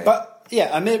appalling, isn't it? But,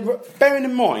 yeah, I mean, bearing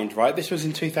in mind, right, this was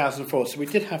in 2004, so we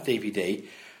did have DVD.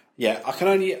 Yeah, I can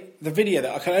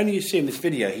only assume this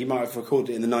video, he might have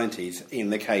recorded it in the 90s, in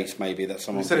the case, maybe, that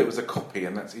someone... He said it was a copy,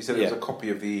 and he said it was a copy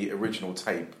of the original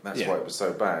tape. That's why it was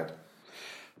so bad.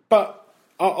 But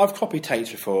I've copied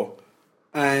tapes before,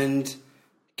 and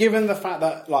given the fact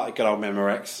that, like, good old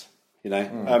Memorex... You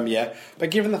know, yeah. But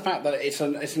given the fact that it's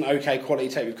an okay quality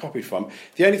tape we've copied from,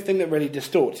 the only thing that really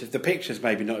distorts is the picture's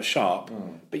maybe not as sharp,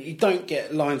 but you don't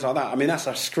get lines like that. I mean, that's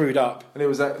a screwed up. And it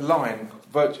was that line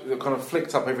that kind of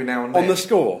flicked up every now and then. On the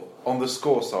score? On the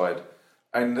score side.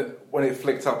 And when it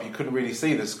flicked up, you couldn't really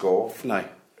see the score. No.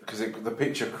 Because the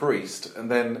picture creased, and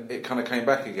then it kind of came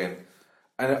back again.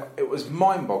 And it was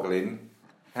mind-boggling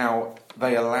how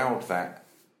they allowed that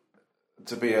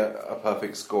to be a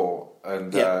perfect score.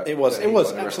 And yeah, it was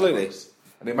absolutely.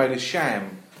 And it made a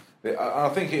sham. I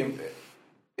think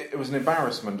it was an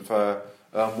embarrassment for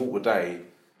Walter Day,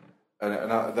 and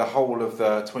the whole of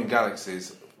the Twin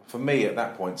Galaxies, for me at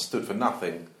that point, stood for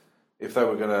nothing. If they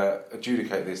were going to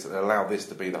adjudicate this and allow this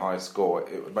to be the highest score,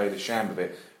 it made a sham of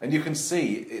it. And you can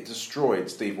see it destroyed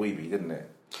Steve Wiebe, didn't it?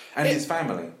 And his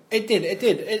family. It did.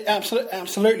 It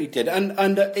absolutely did.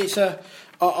 And it's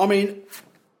I mean,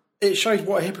 it shows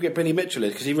what a hypocrite Billy Mitchell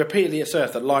is, because he repeatedly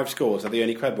asserts that live scores are the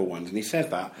only credible ones, and he says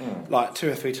that like 2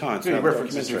 or 3 times. He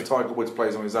references if Tiger Woods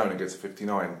plays on his own and gets a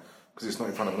 59 because it's not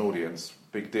in front of an audience.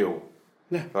 Big deal.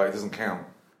 Yeah. Like, it doesn't count.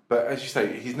 But as you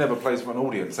say, he's never plays for an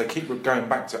audience. They keep going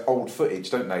back to old footage,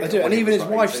 don't they? They do, and even his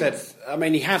wife said. I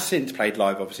mean, he has since played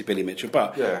live, obviously, Billy Mitchell.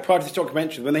 But prior to this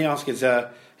documentary, when they ask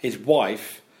his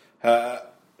wife,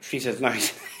 she says no,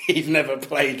 he's never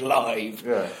played live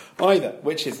either,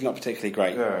 which is not particularly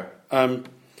great. Yeah.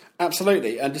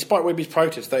 Absolutely, and despite Wiebe's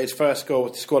protest that his first score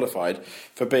was disqualified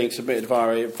for being submitted via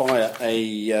a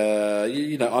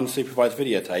unsupervised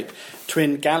videotape,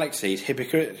 Twin Galaxies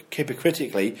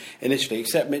hypocritically initially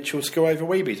accept Mitchell's score over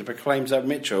Wiebe's and proclaims that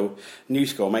Mitchell's new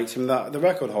score makes him the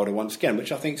record holder once again,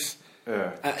 which I think's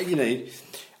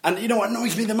and you know what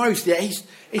annoys me the most? Yeah, he's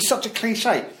such a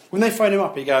cliche. When they phone him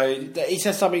up, he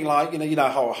says something like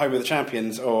home of the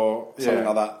champions or something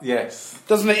like that. Yes,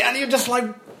 doesn't he? And you're just like,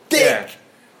 dick.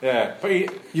 Yeah, but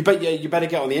you better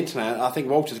get on the internet. I think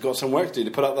Walter's got some work to do to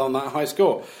put up on that high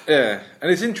score. Yeah, and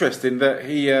it's interesting that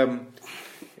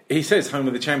he says home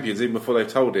of the champions even before they've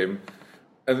told him,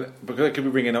 and because they could be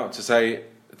ringing up to say,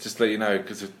 just to let you know,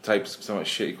 because the tape's so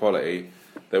much shitty quality,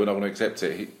 they were not going to accept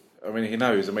it. He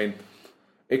knows. I mean,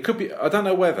 it could be. I don't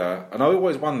know whether, and I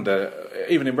always wonder,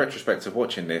 even in retrospect of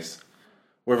watching this,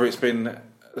 whether it's been,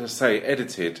 let's say,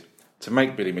 edited to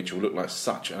make Billy Mitchell look like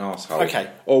such an arsehole. Okay.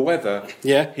 Or whether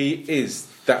he is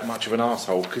that much of an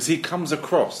arsehole, because he comes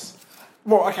across.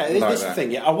 Well, okay, this is the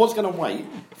thing. Yeah, I was going to wait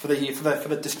for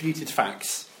the disputed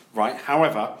facts, right?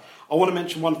 However, I want to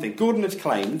mention one thing. Gordon has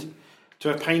claimed to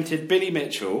have painted Billy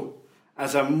Mitchell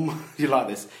as you like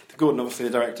this? Gordon, obviously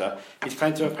the director, he's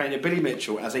claimed to have painted Billy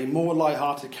Mitchell as a more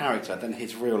light-hearted character than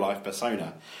his real-life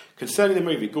persona. Concerning the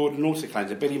movie, Gordon also claims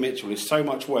that Billy Mitchell is so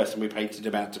much worse than we painted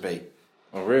him out to be.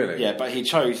 Oh, really? Yeah, but he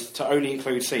chose to only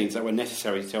include scenes that were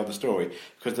necessary to tell the story,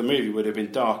 because the movie would have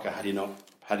been darker had he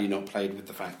not played with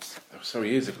the facts. Oh, so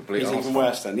he is a complete He's even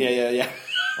worse then. Yeah.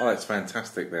 Oh, that's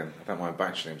fantastic then. I don't mind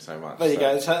bashing him so much. There you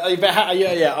go. So, I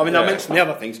mean, I mentioned the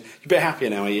other things. You're a bit happier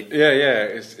now, are you? Yeah.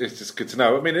 It's just good to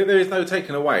know. I mean, there is no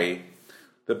taking away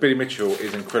that Billy Mitchell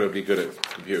is incredibly good at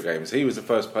computer games. He was the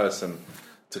first person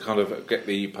to kind of get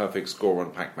the perfect score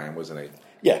on Pac-Man, wasn't he?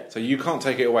 Yeah. So you can't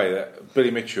take it away that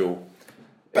Billy Mitchell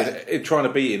is trying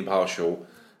to be impartial,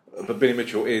 but Billy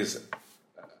Mitchell is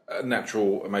a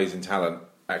natural, amazing talent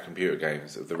at computer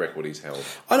games, the record he's held.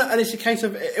 I know, and it's a case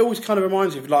of, it always kind of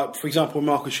reminds me of, like, for example, when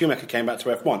Michael Schumacher came back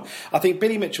to F1. I think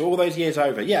Billy Mitchell, all those years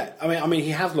over, I mean, he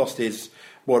has lost his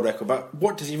world record, but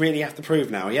what does he really have to prove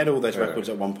now? He had all those records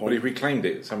at one point. But he reclaimed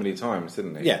it so many times,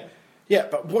 didn't he? Yeah,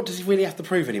 but what does he really have to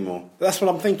prove anymore? That's what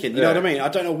I'm thinking. You know what I mean? I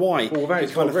don't know why. Well, without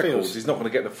his records, feels. He's not going to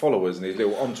get the followers and his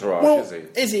little entourage, is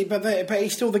he? Is he? But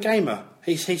he's still the gamer.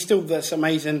 He's still this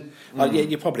amazing. Yeah,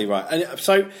 you're probably right. And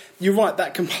so you're right.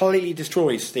 That completely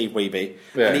destroys Steve Wiebe,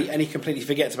 and he completely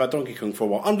forgets about Donkey Kong for a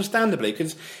while. Understandably,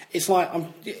 because it's like I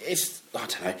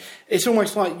don't know. It's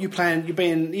almost like you're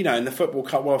being in the Football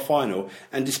Cup World Final,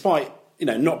 and despite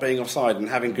not being offside and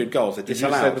having good goals, they're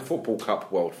disallowed. You said the Football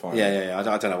Cup World Final. Yeah.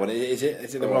 I don't know what it is.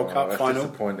 Is it the World Cup Final? That's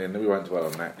disappointing. We won't dwell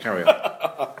on that. Carry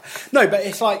on. No, but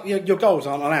it's like your goals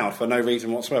aren't allowed for no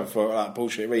reason whatsoever, for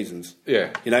bullshit reasons.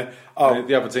 Yeah. The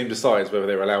other team decides whether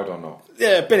they're allowed or not.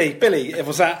 Yeah, Billy, it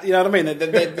was that. You know what I mean?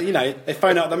 They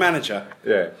phone out the manager.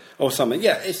 Yeah. Or something.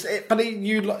 Yeah. But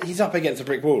he's up against a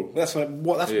brick wall. That's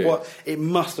what it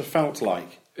must have felt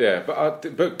like. Yeah,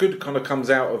 but good kind of comes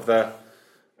out of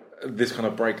this kind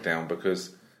of breakdown,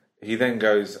 because he then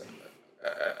goes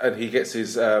and he gets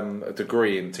his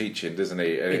degree in teaching, doesn't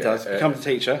he? He does. Becomes a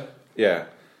teacher. Yeah.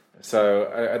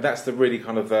 So that's the really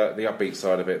kind of the upbeat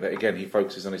side of it. That again, he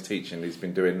focuses on his teaching. He's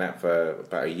been doing that for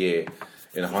about a year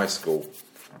in a high school,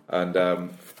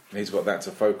 and he's got that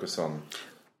to focus on.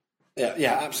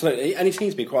 Yeah, absolutely. And he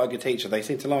seems to be quite a good teacher. They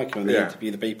seem to like him when they interview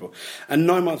the people. And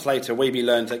 9 months later, Weeby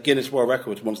learns that Guinness World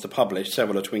Records wants to publish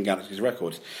several of Twin Galaxies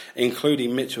records,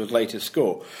 including Mitchell's latest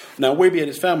score. Now, Weeby and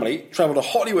his family travelled to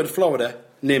Hollywood, Florida,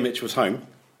 near Mitchell's home,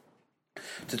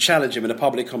 to challenge him in a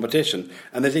public competition.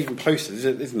 And there's even posters,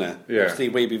 isn't there? Yeah.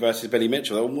 Steve Weeby versus Billy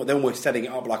Mitchell. They're almost setting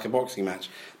it up like a boxing match.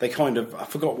 They kind of... I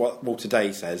forgot what Walter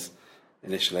Day says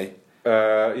initially. I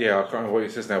can't remember what he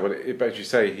says now, but as you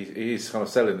say, he's kind of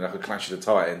selling like a Clash of the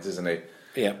Titans, isn't he?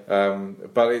 Yeah.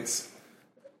 But it's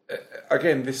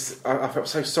again, I felt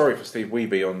so sorry for Steve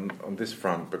Weeby on this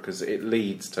front, because it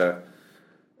leads to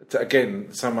again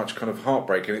so much kind of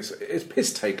heartbreak, and it's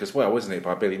piss take as well, isn't it,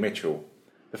 by Billy Mitchell?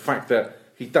 The fact that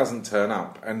he doesn't turn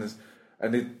up, and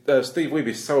Steve Weeby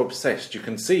is so obsessed. You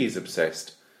can see he's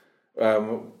obsessed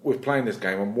with playing this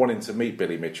game and wanting to meet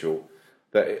Billy Mitchell.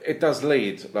 That it does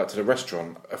lead to the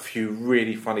restaurant a few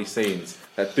really funny scenes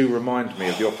that do remind me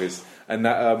of The Office, and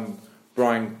that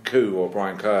Brian Kerr,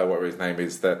 whatever his name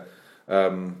is, that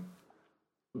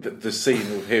the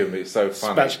scene with him is so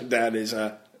funny. Smashing down his...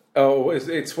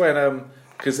 it's when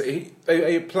because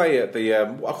they play at the I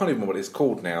can't even remember what it's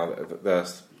called now,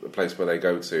 the place where they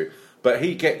go to, but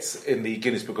he gets in the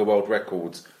Guinness Book of World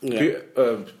Records. In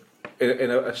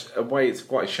a way, it's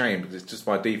quite a shame, because it's just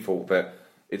by default that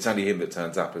it's only him that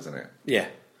turns up, isn't it? Yeah.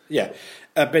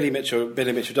 Billy Mitchell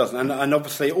doesn't, and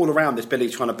obviously all around this,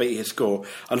 Billy's trying to beat his score.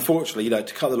 Unfortunately,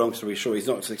 to cut the long story short, he's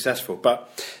not successful.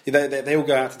 But they all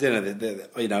go out to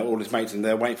dinner. All his mates, and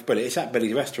they're waiting for Billy. It's at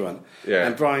Billy's restaurant. Yeah.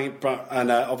 And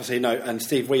and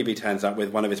Steve Weeby turns up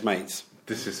with one of his mates.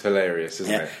 This is hilarious,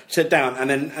 isn't it? Sit down, and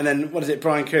then what is it?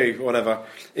 Brian Kerr, or whatever,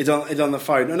 is on the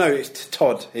phone. No, it's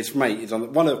Todd, his mate. Is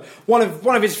on one of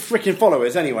his freaking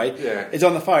followers. Anyway, is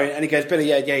on the phone, and he goes, Billy,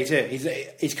 he's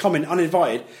here. He's coming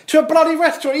uninvited to a bloody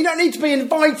restaurant. You don't need to be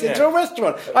invited to a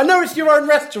restaurant. I know it's your own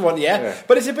restaurant,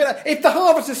 but it's a bit. If the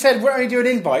Harvester said we're only doing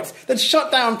invites, they'd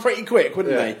shut down pretty quick,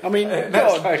 wouldn't they? I mean,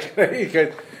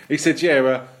 he said,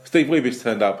 Steve Weeby's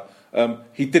turned up.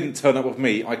 He didn't turn up with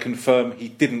me. I confirm he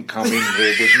didn't come in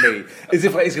here with me. As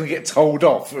if he's going to get told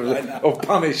off or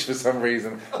punished for some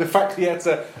reason. The fact he had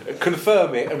to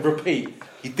confirm it and repeat,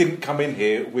 he didn't come in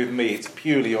here with me. It's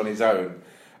purely on his own.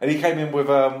 And he came in with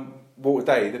Walter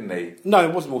Day, didn't he? No,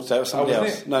 it wasn't Walter Day. It was somebody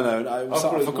else. No.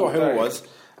 I forgot who it was.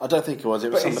 I don't think it was.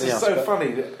 It was somebody else. It's so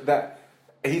funny that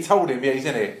he told him, he's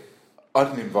in here. I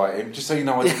didn't invite him. Just so you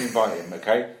know, I didn't invite him,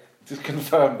 okay? To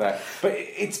confirm that. But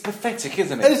it's pathetic,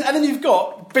 isn't it? And then you've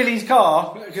got Billy's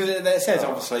car, because it says,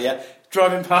 obviously,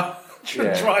 driving past.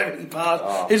 Driving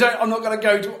past. His own, I'm not going to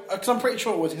go to... Because I'm pretty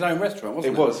sure it was his own restaurant,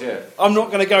 wasn't it? It was, yeah. I'm not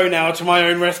going to go now to my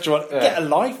own restaurant. Get a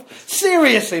life.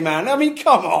 Seriously, man. I mean,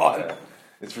 come on. Yeah.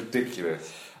 It's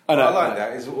ridiculous. I know. I like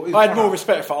that. I had more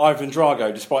respect for Ivan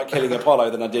Drago, despite killing Apollo,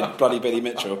 than I did bloody Billy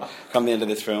Mitchell come the end of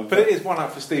this film. But it is one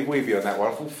up for Steve Weeby on that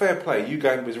one. I thought, fair play, you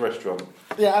go into his restaurant.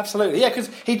 Yeah, absolutely. Yeah, because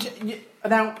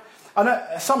now, I know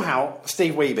somehow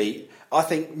Steve Weeby, I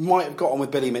think, might have got on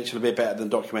with Billy Mitchell a bit better than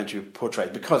the documentary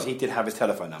portrayed, because he did have his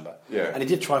telephone number. Yeah. And he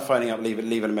did try phoning up,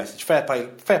 leaving a message. Fair play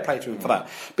to him for that.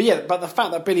 But the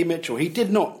fact that Billy Mitchell, he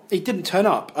didn't turn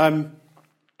up.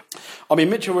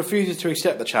 Mitchell refuses to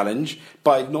accept the challenge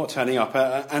by not turning up,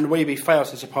 and Weeby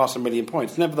fails to surpass 1 million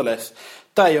points. Nevertheless,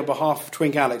 Day, on behalf of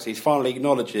Twin Galaxies, finally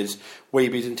acknowledges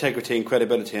Weeby's integrity and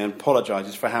credibility and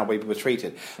apologises for how Weeby was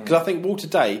treated. Because I think Walter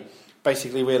Day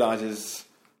basically realises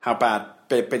how bad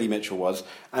Billy Mitchell was,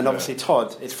 and obviously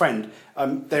Todd, his friend,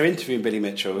 they're interviewing Billy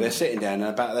Mitchell. They're sitting down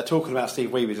and they're talking about Steve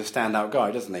Weeby as a standout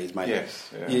guy, doesn't he? His mate.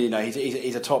 Yes. Yeah.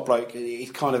 He's a top bloke.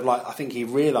 He's kind of like, I think he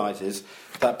realises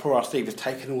that poor old Steve has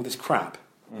taken all this crap.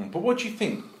 But what do you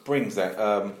think brings that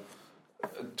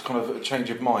kind of a change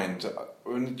of mind?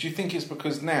 Do you think it's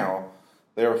because now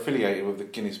they're affiliated with the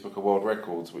Guinness Book of World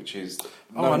Records, which is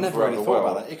known I never really thought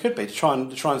about that. It could be to try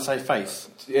and save face.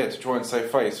 Yeah, to try and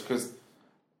save face, because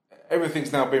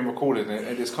everything's now being recorded,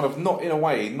 and it's kind of not, in a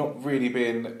way, not really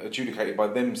being adjudicated by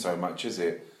them so much, is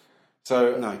it?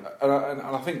 So, no. And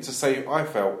I think I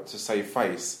felt to save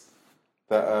face,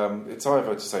 that it's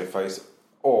either to save face,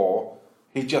 or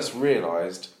he just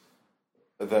realised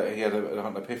that he had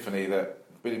an epiphany that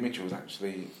Billy Mitchell was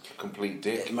actually a complete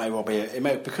dick. It may well be.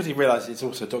 Because he realised it's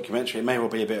also a documentary, it may well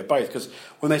be a bit of both, because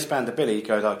when they span to Billy, he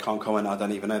goes, I can't comment, I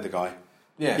don't even know the guy.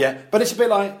 Yeah, but it's a bit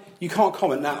like, you can't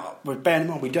comment now. Bear in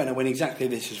mind, we don't know when exactly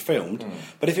this is filmed.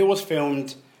 But if it was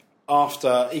filmed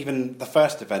after even the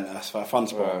first event, that's for a fun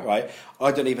spot, right?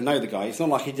 I don't even know the guy. It's not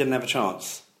like he didn't have a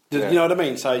chance. You know what I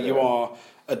mean? So you are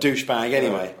a douchebag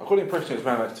anyway. I got the impression it was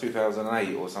around like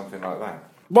 2008 or something like that.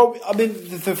 Well, I mean,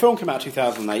 the film came out in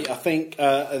 2008. I think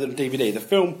the DVD. The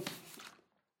film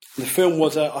The film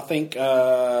was, I think,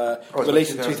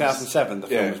 released in 2007. The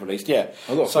film was released, yeah.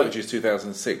 A lot of footage is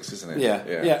 2006, isn't it?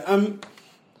 Yeah.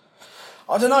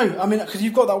 I don't know. I mean, because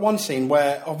you've got that one scene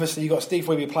where obviously you've got Steve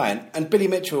Weeby playing, and Billy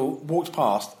Mitchell walks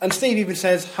past, and Steve even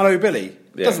says, "Hello, Billy,"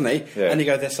 doesn't he? Yeah. And he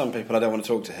goes, "There's some people I don't want to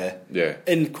talk to here." Yeah.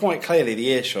 In quite clearly the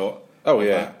earshot. Oh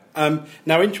yeah.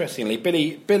 Now, interestingly,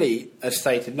 Billy has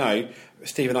stated no.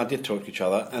 Steve and I did talk to each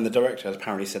other, and the director has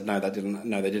apparently said no, they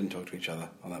didn't talk to each other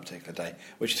on that particular day,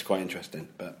 which is quite interesting.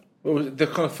 But well, the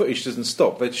kind of footage doesn't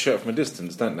stop; they just show it from a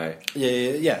distance, don't they?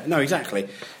 Yeah. No, exactly.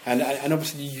 And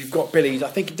obviously you've got Billy's. I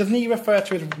think doesn't he refer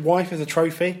to his wife as a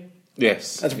trophy?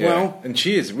 Yes, as well. And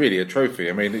she is really a trophy.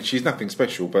 I mean, she's nothing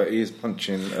special, but he is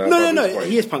punching. No.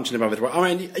 He is punching above his weight.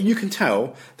 I mean, you can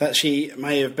tell that she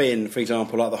may have been, for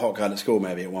example, like the hot girl at school,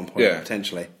 maybe at one point,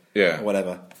 potentially. Yeah. Or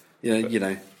whatever. You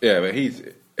know. Yeah, but he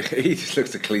just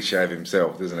looks a cliche of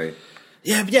himself, doesn't he?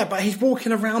 Yeah, but he's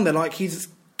walking around there like he's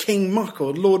King Muck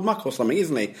or Lord Muck or something,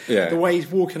 isn't he? Yeah. The way he's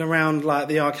walking around like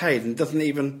the arcade and does not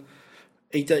even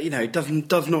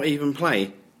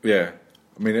play. Yeah.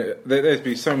 I mean, there's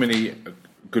been so many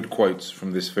good quotes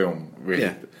from this film, really.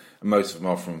 Yeah. Most of them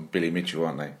are from Billy Mitchell,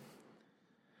 aren't they?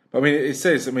 But, I mean, it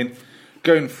says,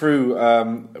 going through, I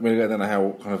don't know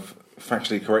how kind of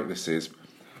factually correct this is,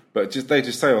 but they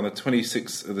just say on the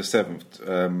 26th of the 7th,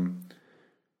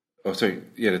 the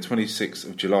 26th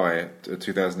of July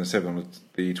 2007, on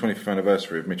the 25th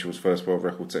anniversary of Mitchell's first world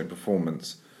record-setting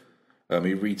performance,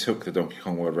 he retook the Donkey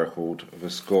Kong world record of a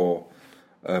score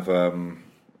of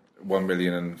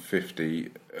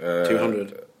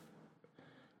 1,050,200,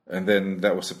 and then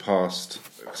that was surpassed.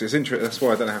 Cause it's interesting. That's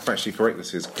why I don't know how factually correct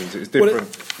this is, because it's different.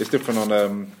 It's different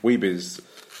on Weeby's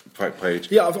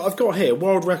page. Yeah, I've got here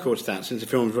world record stats since the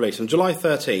film was released on July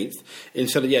 13th.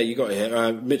 Instead of you got it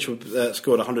here. Mitchell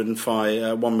scored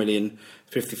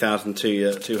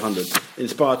 1,050,200,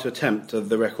 inspired to attempt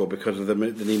the record because of the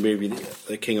new movie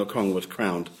The King of Kong was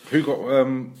crowned. Who got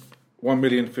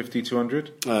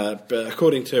 1,050,200? But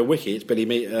according to Wiki, it's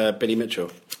Billy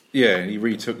Mitchell. Yeah, he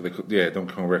retook the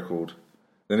Donkey Kong record.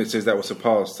 Then it says that was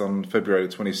surpassed on February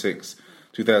 26,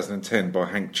 2010 by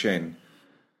Hank Chen,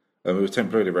 who was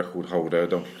temporarily record holder,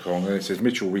 Donkey Kong. And it says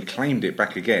Mitchell reclaimed it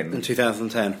back again. In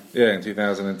 2010. Yeah, in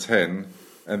 2010.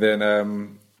 And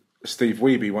then Steve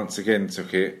Weeby once again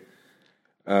took it.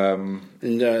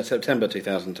 In September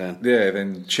 2010. Yeah,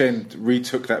 then Chen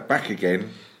retook that back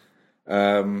again.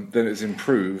 Then it's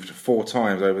improved 4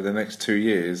 times over the next 2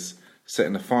 years,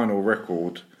 setting the final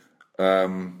record at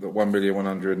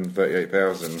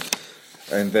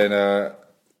 1,138,000. And then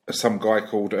some guy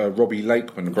called Robbie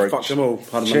Lakeman broke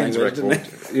Chen's record.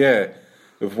 Yeah,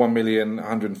 of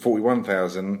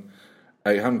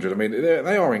 1,141,800. I mean,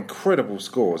 they are incredible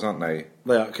scores, aren't they?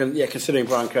 They are. Considering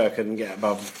Brian Kerr couldn't get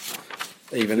above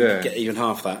get even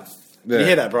half that. Yeah. You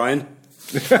hear that, Brian?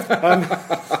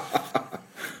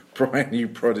 Brian, you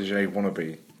protege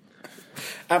wannabe.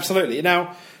 Absolutely.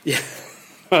 Now, yeah.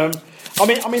 I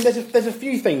mean, there's a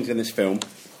few things in this film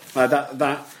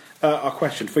that are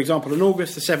questioned. For example, on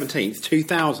August the 17th,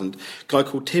 2000, a guy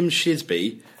called Tim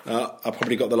Shisby, I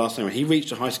probably got the last name, he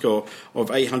reached a high score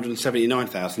of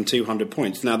 879,200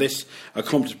 points. Now, this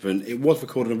accomplishment, it was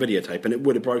recorded on videotape, and it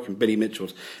would have broken Billy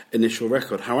Mitchell's initial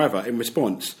record. However, in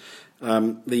response,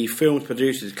 the film's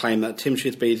producers claimed that Tim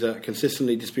Shisby's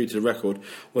consistently disputed record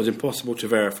was impossible to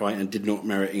verify and did not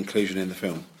merit inclusion in the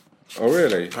film. Oh,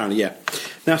 really? Apparently, yeah.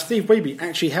 Now, Steve Weeby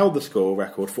actually held the score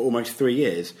record for almost 3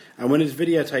 years, and when his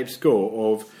videotape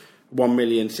score of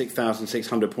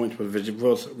 1,006,600 points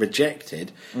was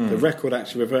rejected, the record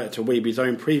actually reverted to Weeby's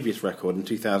own previous record in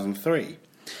 2003.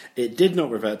 It did not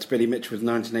revert to Billy Mitchell's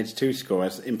 1982 score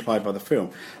as implied by the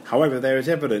film. However, there is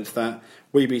evidence that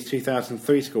Weeby's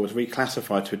 2003 score was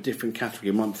reclassified to a different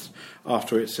category months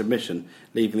after its submission,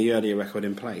 leaving the earlier record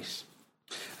in place.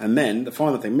 And then, the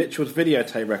final thing, Mitchell's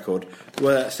videotape record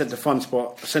sent to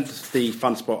the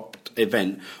Fun Spot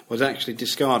event was actually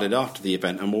discarded after the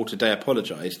event, and Walter Day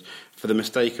apologised for the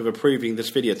mistake of approving this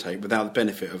videotape without the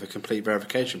benefit of a complete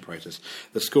verification process.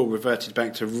 The score reverted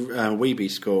back to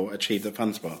Weeby's score achieved at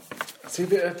Fun Spot. See,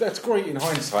 that's great in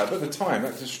hindsight, but at the time,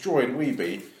 that destroyed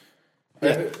Weeby.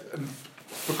 Yeah.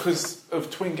 Because of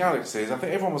Twin Galaxies, I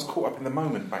think everyone was caught up in the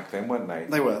moment back then, weren't they?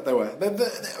 They were.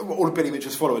 All of Billy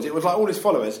Mitchell's followers. It was like all his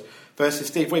followers versus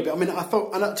Steve Weeby. I mean, I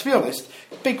thought, and to be honest,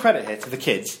 big credit here to the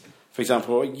kids, for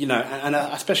example, and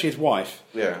especially his wife.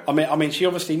 Yeah. I mean, she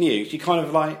obviously knew. She kind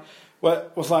of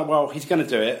was like, well, he's going to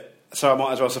do it, so I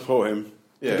might as well support him.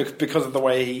 Yeah. Because of the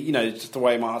way just the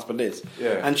way my husband is.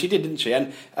 Yeah. And she didn't she?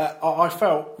 And I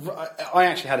felt I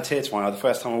actually had a tear to my eye the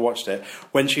first time I watched it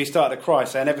when she started to cry,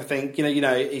 saying everything.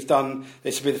 He's done.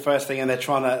 This will be the first thing, and they're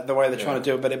trying to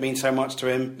do it, but it means so much to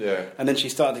him. Yeah. And then she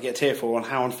started to get tearful on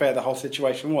how unfair the whole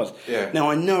situation was. Yeah.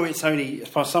 Now I know it's only, as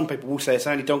far as some people will say, it's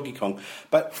only Donkey Kong,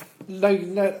 but no,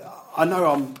 I know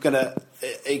I'm going to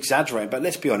exaggerate, but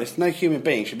let's be honest, no human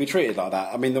being should be treated like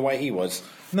that. I mean, the way he was.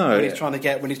 No, when he's trying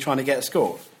to get a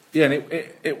score. Yeah, and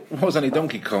it was only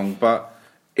Donkey Kong, but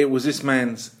it was this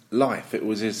man's life. It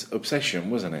was his obsession,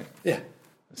 wasn't it? Yeah.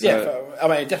 So, I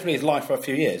mean, it definitely his life for a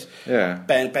few years. Yeah.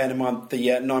 Bearing in mind the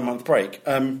 9-month break.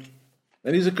 And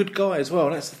he's a good guy as well.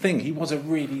 That's the thing.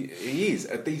 He is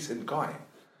a decent guy.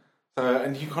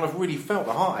 And you kind of really felt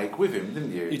the heartache with him,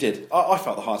 didn't you? You did. I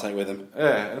felt the heartache with him.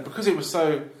 Yeah, and because it was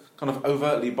so kind of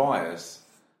overtly biased,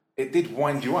 it did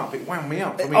wind you up. It wound me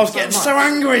up. I was getting so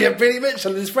angry at Billy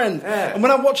Mitchell and his friend. Yeah. And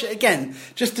when I watch it again,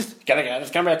 there's going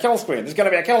to be a kill screen. There's going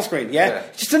to be a kill screen, yeah?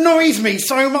 It just annoys me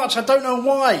so much. I don't know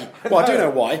why. Well, I do know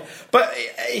why. But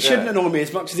it shouldn't annoy me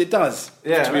as much as it does,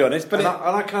 to be honest. But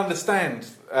I can understand...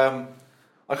 I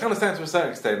can understand to a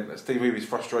certain extent Steve Weavy's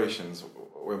frustrations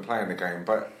when playing the game,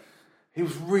 but he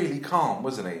was really calm,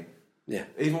 wasn't he? Yeah.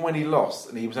 Even when he lost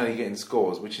and he was only getting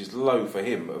scores, which is low for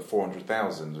him of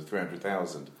 400,000 or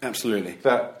 300,000. Absolutely.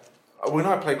 But when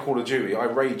I play Call of Duty, I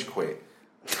rage quit.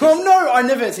 Oh no, I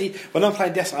never see. When I'm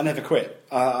playing Destiny, I never quit.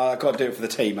 I got to do it for the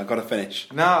team. I got to finish.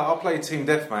 No, I'll play Team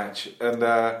Deathmatch and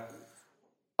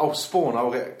I'll spawn.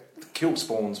 I'll get kill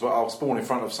spawns, but I'll spawn in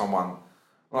front of someone.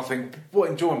 And I think, what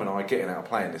enjoyment am I getting out of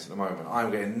playing this at the moment?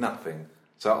 I'm getting nothing.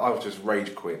 So I'll just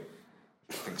rage quit.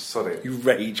 I think, sod it. You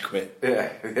rage quit?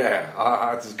 Yeah.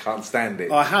 I just can't stand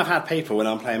it. I have had people when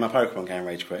I'm playing my Pokemon game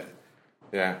rage quit.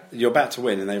 Yeah. You're about to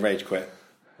win and they rage quit.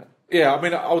 Yeah, I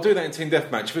mean, I'll do that in Team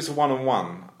Deathmatch. If it's a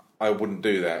one-on-one, I wouldn't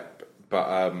do that.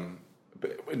 But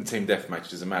in Team Deathmatch,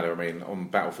 it doesn't matter. I mean, on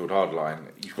Battlefield Hardline,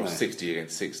 you've got 60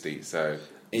 against 60. So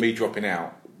me dropping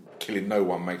out, killing no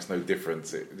one makes no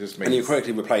difference. It just means... And you're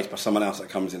quickly replaced by someone else that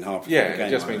comes in half. Yeah, it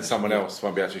just means someone else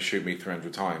won't be able to shoot me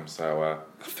 300 times. So...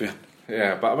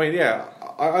 Yeah, but I mean,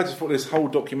 I just thought this whole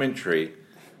documentary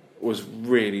was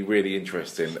really, really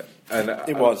interesting. And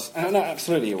it was. No,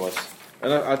 absolutely it was.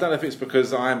 And I don't know if it's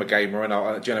because I am a gamer and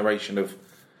I'm a generation of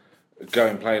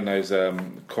going playing those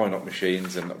coin-op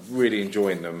machines and really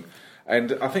enjoying them.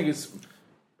 And I think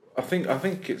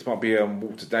it might be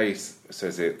Walter Day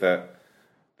says it that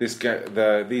these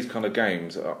kind of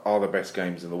games are the best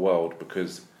games in the world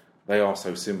because they are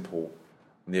so simple.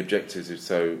 And the objectives are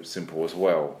so simple as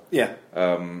well. Yeah.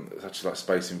 Such as like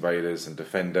Space Invaders and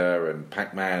Defender and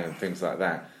Pac-Man and things like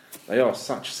that. They are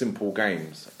such simple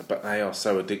games, but they are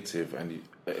so addictive and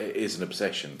it is an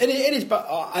obsession. It is, but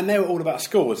and they're all about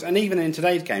scores. And even in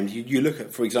today's games, you look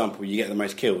at, for example, you get the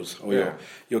most kills or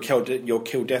your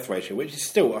kill death ratio, which is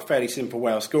still a fairly simple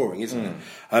way of scoring, isn't it?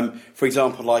 For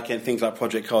example, like in things like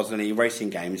Project Cars and any racing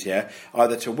games,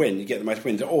 either to win, you get the most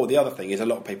wins, or the other thing is a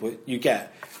lot of people you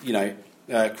get,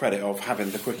 credit of having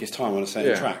the quickest time on a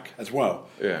certain track as well.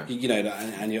 Yeah.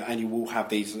 And you will have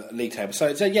these league tables. So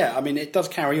I mean, it does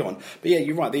carry on. But yeah,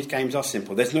 you're right. These games are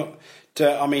simple. There's not.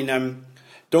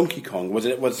 Donkey Kong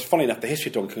was funny enough. The history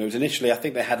of Donkey Kong was initially, I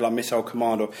think they had like Missile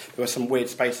Command, or there was some weird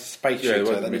space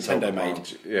shooter that Nintendo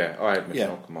made. Yeah, I had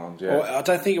Missile Command. Yeah, or I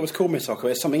don't think it was called Missile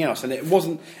Command. It's something else, and it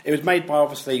wasn't. It was made by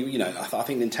obviously, I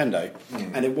think Nintendo,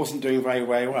 and it wasn't doing very,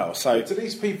 very well. So to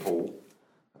these people,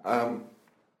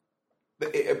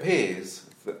 it appears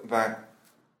that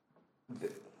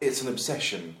it's an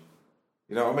obsession.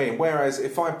 You know what I mean? Whereas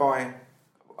if I'm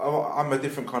a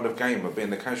different kind of gamer,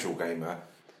 being a casual gamer.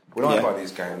 When I buy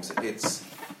these games, it's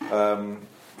for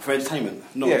entertainment,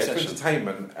 not obsession. It's for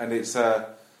entertainment, and it's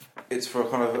for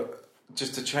kind of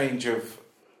just a change of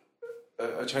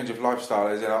lifestyle.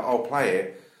 As in, I'll play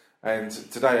it, and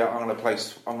today I'm going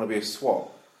to be a SWAT,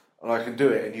 and I can do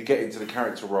it, and you get into the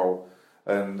character role,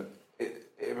 and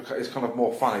it's kind of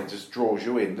more fun. It just draws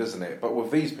you in, doesn't it? But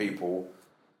with these people,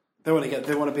 they want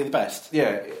to be the best.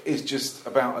 Yeah, it's just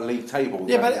about a league table.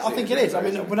 Yeah, but I think it is. I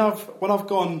mean, when I've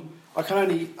gone. I can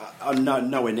only I'm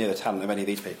nowhere near the talent of any of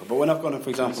these people. But when I've gone on, for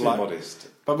example,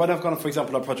 when I've gone on, for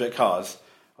example, on Project Cars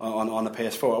on the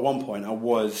PS4, at one point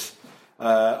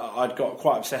I'd got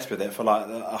quite obsessed with it for like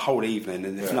a whole evening,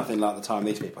 and it's nothing like the time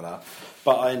these people are.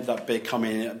 But I ended up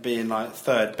being like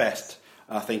third best,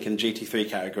 I think, in the GT3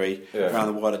 category around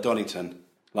the world at Donington.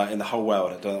 Like in the whole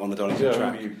world on the Donington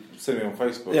track. You seen me on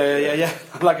Facebook. Yeah.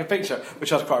 Like a picture,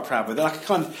 which I was quite proud with. And I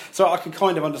could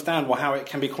kind of understand how it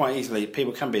can be quite easily.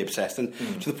 People can be obsessed, and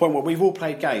to the point where we've all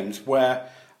played games where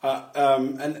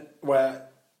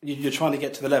you're trying to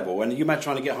get to the level, and you imagine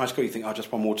trying to get high score, you think, oh,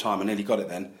 just one more time, I nearly got it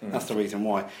then. That's the reason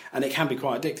why. And it can be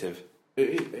quite addictive.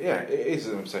 It is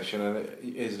an obsession and it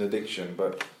is an addiction,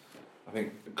 but I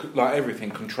think, like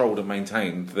everything controlled and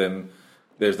maintained, then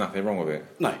there's nothing wrong with it.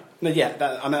 No,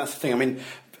 that's the thing. I mean,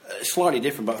 slightly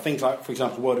different, but things like, for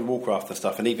example, World of Warcraft and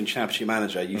stuff, and even Championship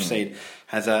Manager, you've seen,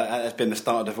 has been the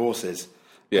start of divorces.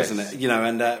 Yes. Isn't it? You know,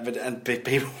 and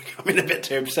people becoming a bit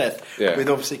too obsessed Yeah. with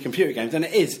obviously computer games, and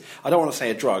it is. I don't want to say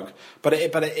a drug, but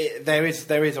there is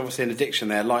obviously an addiction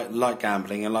there, like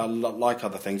gambling and like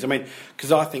other things. I mean,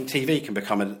 because I think TV can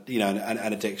become an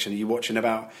addiction. You're watching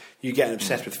you getting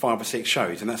obsessed with 5 or 6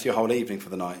 shows, and that's your whole evening for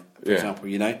the night, for example.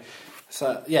 You know,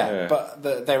 so but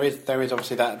there is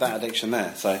obviously that addiction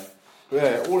there. So.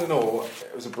 Yeah, all in all,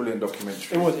 it was a brilliant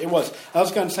documentary. It was. I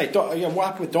was going to say, what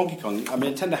happened with Donkey Kong? I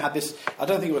mean, Nintendo had this. I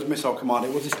don't think it was Missile Command.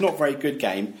 It was this not very good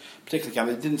game, particularly game.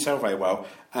 It didn't sell very well.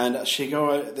 And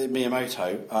Shigeru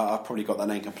Miyamoto, I've probably got that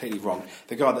name completely wrong.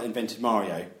 The guy that invented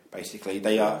Mario, basically,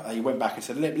 he went back and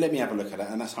said, "Let me have a look at it,"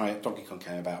 and that's how Donkey Kong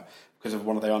came about, because of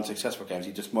one of their unsuccessful games.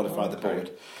 He just modified the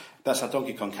board. That's how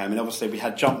Donkey Kong came. And obviously, we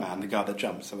had Jumpman, the guy that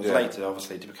jumps. So it was later,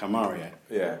 obviously, to become Mario.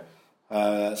 Yeah.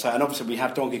 And obviously we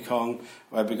have Donkey Kong,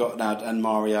 where we got now, and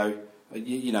Mario,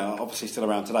 obviously still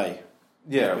around today.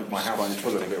 Yeah, my house is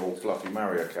full of little fluffy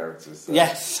Mario characters. So.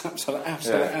 Yes,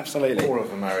 absolutely. All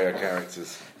of the Mario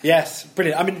characters. Yes,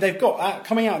 brilliant. I mean, they've got,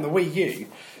 coming out on the Wii U,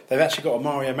 they've actually got a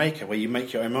Mario Maker where you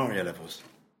make your own Mario levels.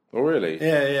 Oh, really?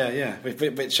 Yeah.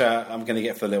 Which I'm going to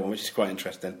get for the little one, which is quite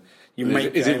interesting.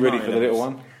 Is it really for the little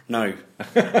one? No.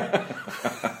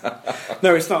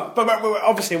 No, it's not. But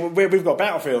obviously, we've got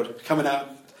Battlefield coming out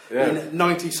in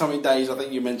 90-something days, I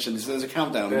think you mentioned. There's a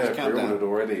countdown. Yeah, pre-ordered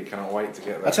already. Cannot wait to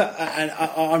get that. And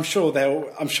I'm sure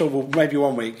we'll maybe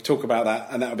one week talk about that,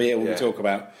 and that'll be it we'll talk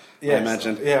about, I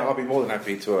imagine. Yeah, I'll be more than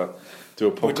happy to do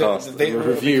a podcast, a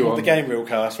review on the Game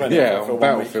Reelcast, won't on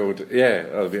Battlefield. Week. Yeah,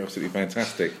 that would be absolutely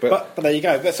fantastic. But there you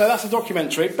go. So that's a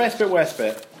documentary. Best bit, worst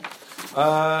bit?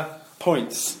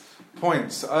 Points.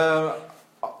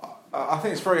 I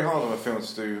think it's very hard on a film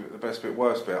to do the best bit,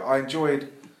 worst bit. I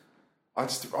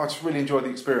just really enjoyed the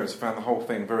experience. I found the whole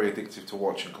thing very addictive to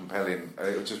watch and compelling.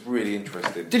 It was just really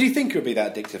interesting. Did you think it would be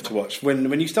that addictive to watch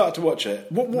when you started to watch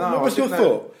it? What was your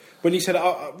thought when you said?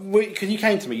 Because you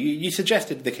came to me, you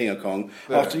suggested the King of Kong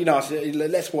after I said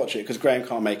let's watch it because Graham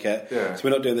can't make it, so we're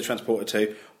not doing the Transporter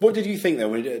 2. What did you think though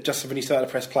when you started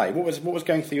to press play? What was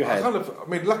going through your head?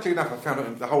 Luckily enough, I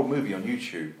found the whole movie on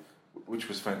YouTube, which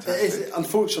was fantastic.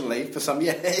 Unfortunately, for some,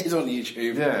 it is on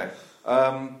YouTube. Yeah,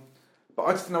 but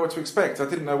I didn't know what to expect. I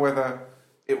didn't know whether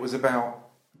it was about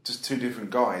just 2 different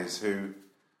guys who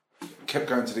kept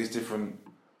going to these different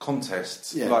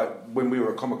contests, like when we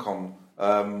were at Comic-Con,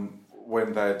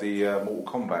 when they had the Mortal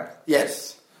Kombat.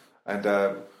 Yes. And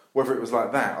whether it was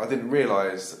like that, I didn't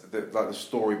realise that the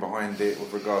story behind it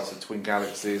with regards to Twin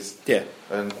Galaxies. Yeah.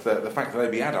 And the fact that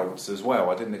they'd be adults as well.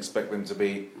 I didn't expect them to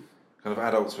be kind of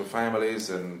adults with families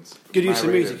and good use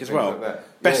of music as well. Like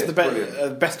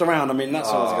best around. I mean, that's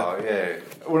all. Yeah.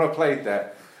 When I played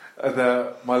that,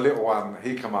 my little one,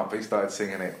 he come up, he started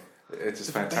singing it. It's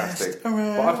just fantastic. But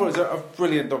I thought it was a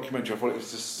brilliant documentary. I thought it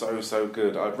was just so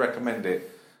good. I'd recommend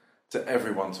it to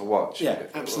everyone to watch. Yeah,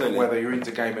 absolutely. Whether you're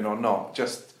into gaming or not,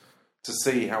 just to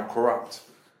see how corrupt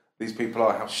these people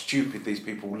are, how stupid these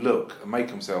people look and make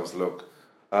themselves look,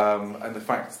 and the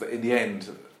fact that in the end,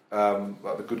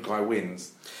 the good guy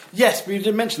wins. Yes, we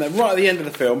did mention that right at the end of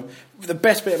the film. The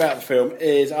best bit about the film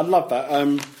is, I love that.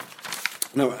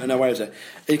 No, where is it?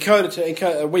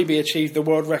 Weeby achieved the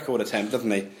world record attempt,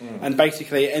 doesn't he? And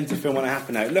basically it ends the film when it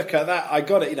happened. Now, look at that, I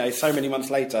got it, so many months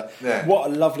later. Yeah. What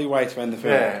a lovely way to end the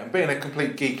film. Yeah, and being a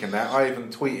complete geek in that, I even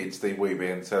tweeted Steve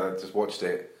Weeby and said I just watched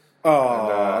it.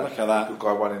 Oh, look at that. Good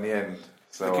guy won in the end.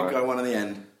 So good guy won in the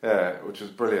end. Yeah, which was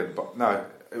brilliant. But no,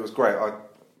 it was great.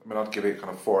 I'd give it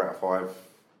kind of 4 out of 5.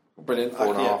 Brilliant.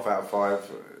 4.5 out of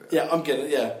 5. Yeah, I'm getting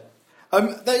it, yeah.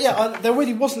 There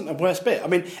really wasn't a worst bit. I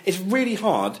mean, it's really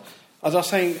hard, as I was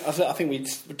saying, as I think we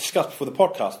discussed before the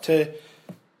podcast, to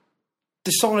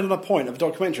decide on a point of a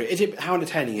documentary. Is it how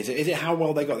entertaining is it? Is it how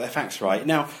well they got their facts right?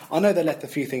 Now, I know they left a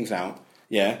few things out,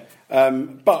 but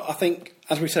I think,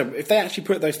 as we said, if they actually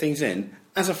put those things in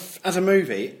as a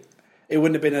movie, it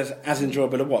wouldn't have been as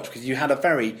enjoyable to watch because you had a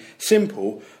very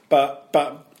simple but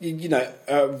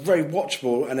very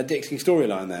watchable and addicting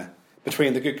storyline there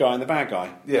between the good guy and the bad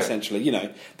guy. Yeah.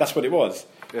 Essentially, that's what it was.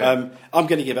 Yeah. I'm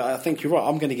going to give it. I think you're right.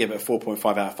 I'm going to give it a 4.5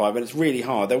 out of 5, and it's really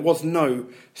hard. There was no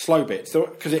slow bits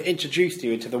because it introduced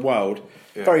you into the world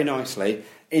very nicely,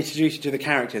 introduced you to the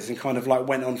characters, and kind of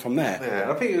went on from there. Yeah,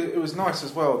 and I think it was nice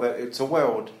as well that it's a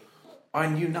world I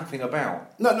knew nothing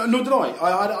about. No, nor did I.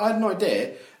 I had no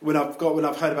idea when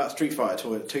I've heard about Street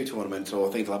Fighter 2 tournaments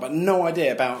or things like that, but no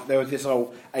idea about there was this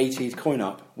whole 80s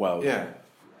coin-up world. Yeah.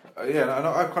 Yeah, and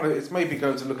I kind of, it's made me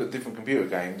go to look at different computer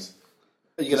games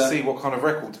to see what kind of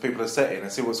records people are setting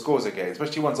and see what scores they're getting,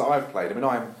 especially ones that I've played. I mean,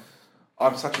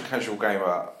 I'm such a casual gamer.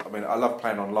 I mean, I love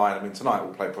playing online. I mean, tonight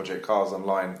we'll play Project Cars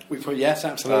online. Yes,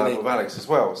 absolutely. With Alex as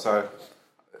well. So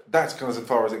that's kind of as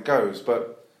far as it goes.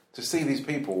 But to see these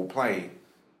people play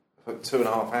for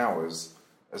 2.5 hours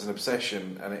as an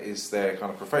obsession, and it is their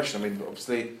kind of profession. I mean,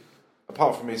 obviously,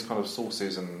 apart from his kind of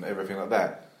sources and everything like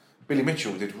that, Billy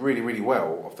Mitchell did really, really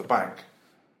well off the back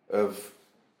of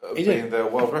being the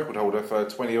world record holder for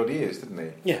 20 odd years, didn't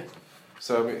he? Yeah.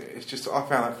 So it's just, I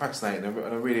found that fascinating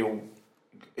and a real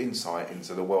insight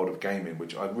into the world of gaming,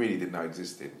 which I really didn't know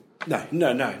existed. No,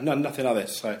 nothing like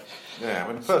this. So yeah, I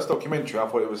mean, the first documentary, I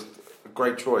thought it was a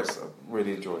great choice. I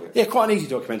really enjoyed it. Yeah, quite an easy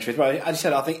documentary. But as I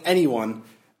said, I think anyone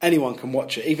can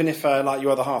watch it, even if like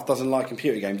your other half doesn't like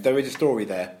computer games. There is a story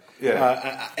there.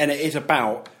 Yeah. And it is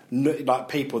about like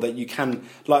people that you can,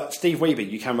 like Steve Wiebe,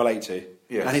 you can relate to.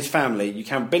 Yes. And his family, you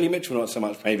can. Billy Mitchell, not so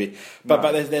much maybe, but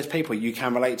there's people you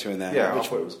can relate to in there. Yeah, I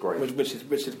thought it was great. Which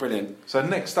is brilliant. So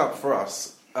next up for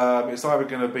us, it's either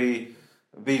going to be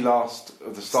the last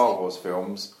of the Star Wars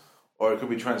films, or it could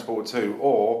be Transporter 2,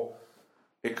 or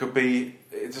it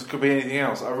just could be anything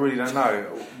else. I really don't know.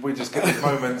 We just get these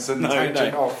moments and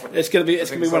tangent off. It's going to be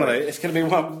one of those. It's going to be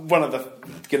one of the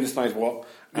goodness knows what.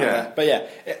 But yeah,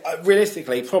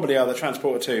 realistically, probably either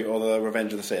Transporter 2 or the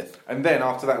Revenge of the Sith. And then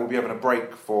after that, we'll be having a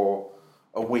break for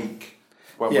a week.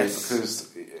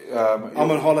 Because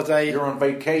I'm on holiday. You're on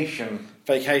vacation.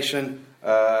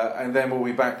 And then we'll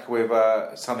be back with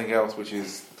something else, which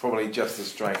is probably just as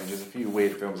strange. There's a few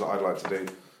weird films that I'd like to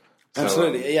do. So,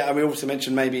 absolutely, yeah. And we also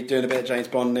mentioned maybe doing a bit of James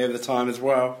Bond near the time as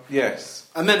well. Yes.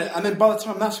 And then by the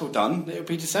time that's all done, it'll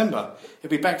be December. It'll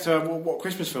be back to what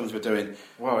Christmas films we're doing.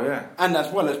 Well, yeah. And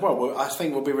as well, I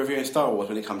think we'll be reviewing Star Wars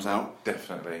when it comes out.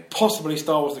 Definitely. Possibly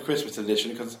Star Wars the Christmas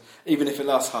edition, because even if it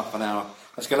lasts half an hour,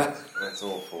 that's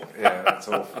awful. Yeah, that's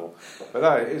awful. But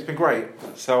no, it's been great.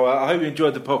 So I hope you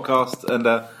enjoyed the podcast,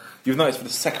 and you've noticed for the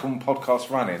second podcast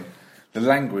running, the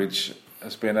language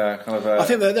has been a kind of I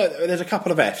think there's a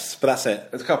couple of Fs, but that's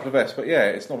it. There's a couple of Fs, but yeah,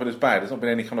 it's not been as bad. There's not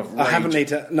been any kind of rage. I haven't need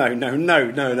to... No.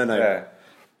 Yeah.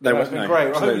 It's been great.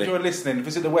 Absolutely. I hope you enjoyed listening.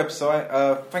 Visit the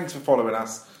website. Thanks for following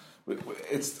us.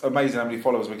 It's amazing how many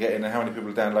followers we're getting and how many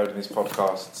people are downloading this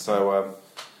podcast. So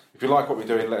if you like what we're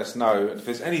doing, let us know. And if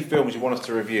there's any films you want us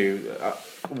to review,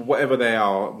 whatever they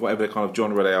are, whatever the kind of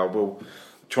genre they are, we'll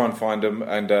try and find them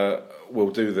and we'll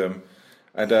do them.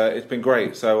 And it's been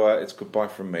great, so it's goodbye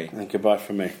from me. And goodbye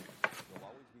from me. There'll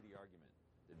always be the argument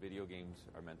that video games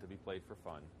are meant to be played for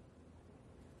fun.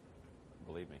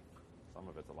 Believe me, some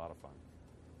of it's a lot of fun.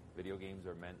 Video games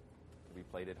are meant to be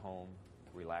played at home,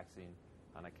 relaxing,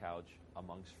 on a couch,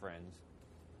 amongst friends,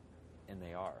 and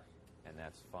they are, and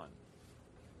that's fun.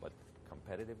 But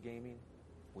competitive gaming,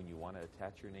 when you want to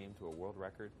attach your name to a world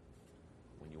record,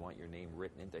 when you want your name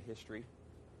written into history,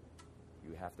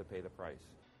 you have to pay the price.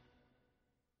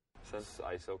 Since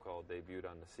I so-called debuted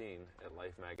on the scene at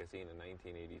Life magazine in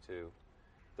 1982,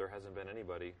 there hasn't been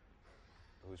anybody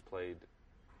who's played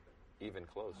even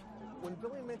close. When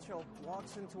Billy Mitchell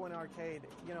walks into an arcade,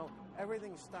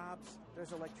 everything stops.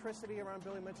 There's electricity around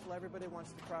Billy Mitchell. Everybody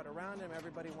wants to crowd around him.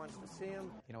 Everybody wants to see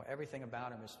him. Everything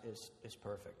about him is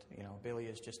perfect. Billy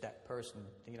is just that person,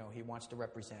 he wants to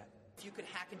represent. If you could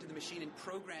hack into the machine and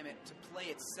program it to play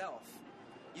itself,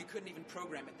 you couldn't even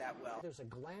program it that well. There's a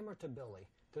glamour to Billy.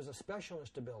 There's a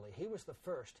specialness to Billy. He was the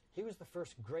first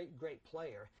great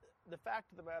player. The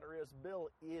fact of the matter is, Bill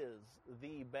is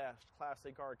the best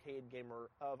classic arcade gamer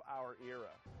of our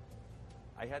era.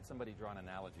 I had somebody draw an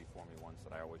analogy for me once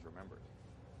that I always remembered.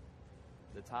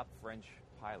 The top French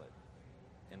pilot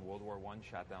in World War I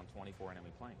shot down 24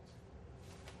 enemy planes.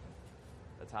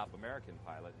 The top American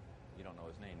pilot, you don't know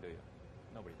his name, do you?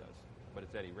 Nobody does. But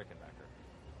it's Eddie Rickenbacker.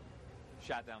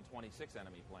 Shot down 26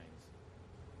 enemy planes.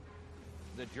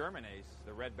 The German ace,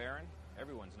 the Red Baron,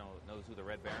 everyone knows who the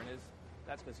Red Baron is.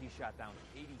 That's because he shot down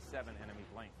 87 enemy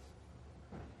planes.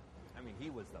 I mean, he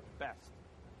was the best.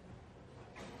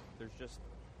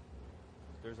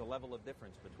 There's a level of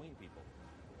difference between people.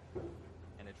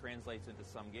 And it translates into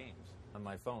some games. On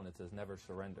my phone, it says never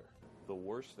surrender. The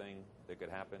worst thing that could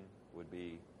happen would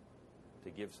be to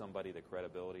give somebody the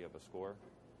credibility of a score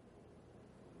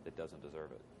that doesn't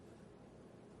deserve it.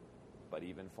 But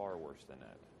even far worse than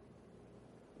that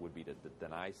would be to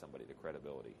deny somebody the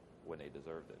credibility when they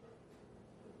deserved it.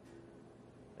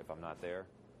 If I'm not there,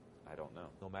 I don't know.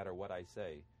 No matter what I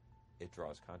say, it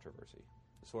draws controversy.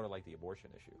 It's sort of like the abortion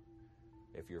issue.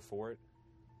 If you're for it,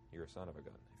 you're a son of a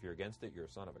gun. If you're against it, you're a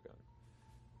son of a gun.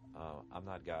 I'm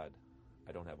not God.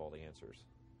 I don't have all the answers.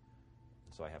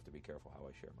 So I have to be careful how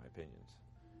I share my opinions.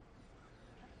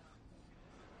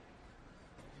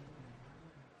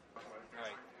 All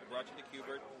right, I brought you to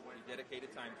Qbert. You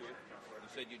dedicated time to it. You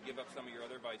said you'd give up some of your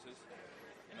other vices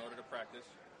in order to practice.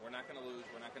 We're not going to lose.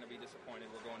 We're not going to be disappointed.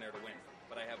 We're going there to win.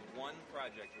 But I have one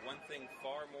project, one thing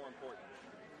far more important.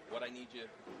 What I need you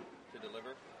to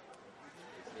deliver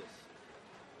is this.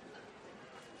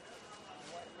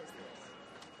 What is this?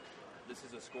 This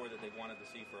is a score that they've wanted to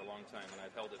see for a long time, and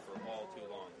I've held it for all too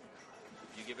long.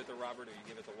 You give it to Robert or you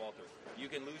give it to Walter. You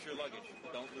can lose your luggage.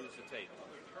 Don't lose the tape.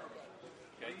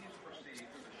 Okay?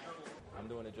 I'm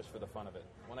doing it just for the fun of it.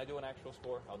 When I do an actual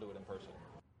score, I'll do it in person.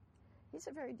 He's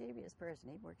a very devious person.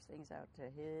 He works things out to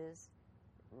his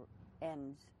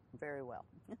end very well.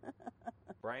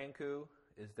 Brian Koo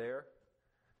is there.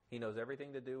 He knows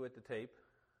everything to do with the tape.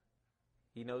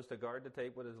 He knows to guard the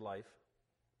tape with his life.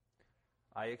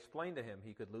 I explained to him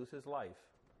he could lose his life,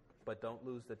 but don't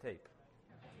lose the tape.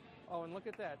 Oh, and look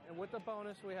at that. And with the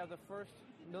bonus, we have the first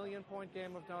million-point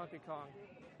game of Donkey Kong.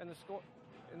 And the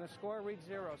score reads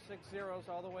 0, 6 zeros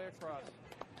all the way across.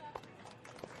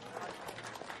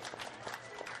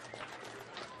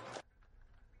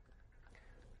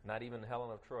 Not even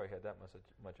Helen of Troy had that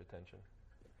much attention.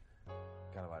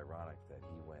 Kind of ironic that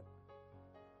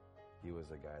he was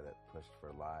the guy that pushed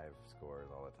for live scores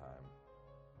all the time.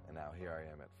 And now here I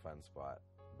am at Fun Spot,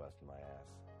 busting my ass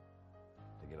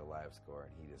to get a live score,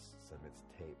 and he just submits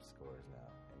tape scores now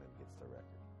and then gets the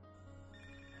record.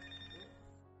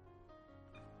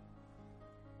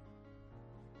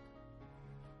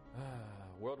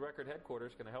 World Record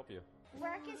Headquarters can I help you?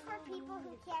 Work is for people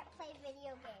who can't play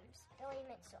video games. Billy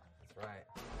Mitchell. That's right.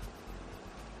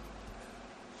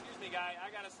 Excuse me, guy. I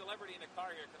got a celebrity in the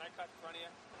car here. Can I cut in front of you?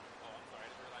 Oh, I'm sorry.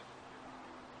 I didn't realize.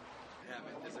 Yeah,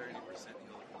 man. Is there any percent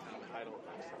he'll come? I don't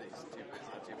think he's too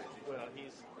busy. Too busy. Well,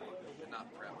 he's not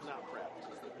prepped. Not prepped.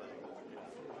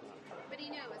 But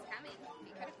he knew it was coming. He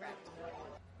could have prepped.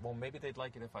 Well, maybe they'd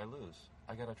like it if I lose.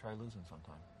 I gotta try losing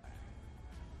sometime.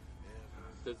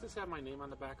 Does this have my name on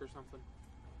the back or something?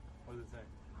 What does it say?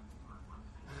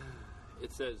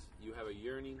 It says, you have a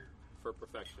yearning for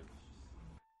perfection.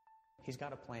 He's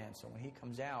got a plan, so when he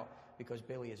comes out, because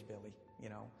Billy is Billy, you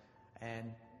know,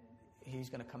 and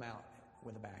he's going to come out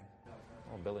with a bang.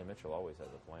 Well, Billy Mitchell always has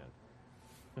a plan.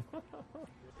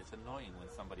 It's annoying when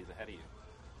somebody's ahead of you.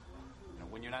 You know,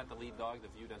 when you're not the lead dog, the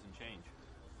view doesn't change.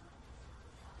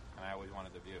 And I always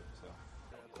wanted the view, so.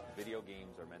 Video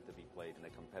games are meant to be played in a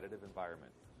competitive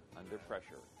environment, under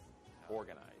pressure,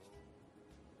 organized,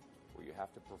 where you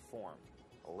have to perform,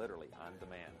 literally on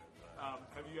demand.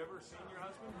 Have you ever seen your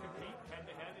husband compete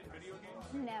head-to-head in video games?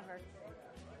 Never.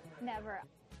 Never.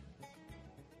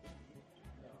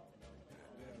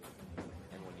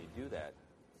 And when you do that,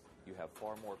 you have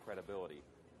far more credibility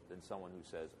than someone who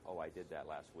says, oh, I did that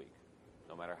last week.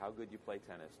 No matter how good you play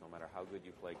tennis, no matter how good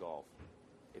you play golf,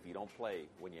 if you don't play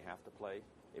when you have to play,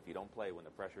 if you don't play when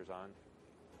the pressure's on,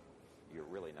 you're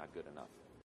really not good enough.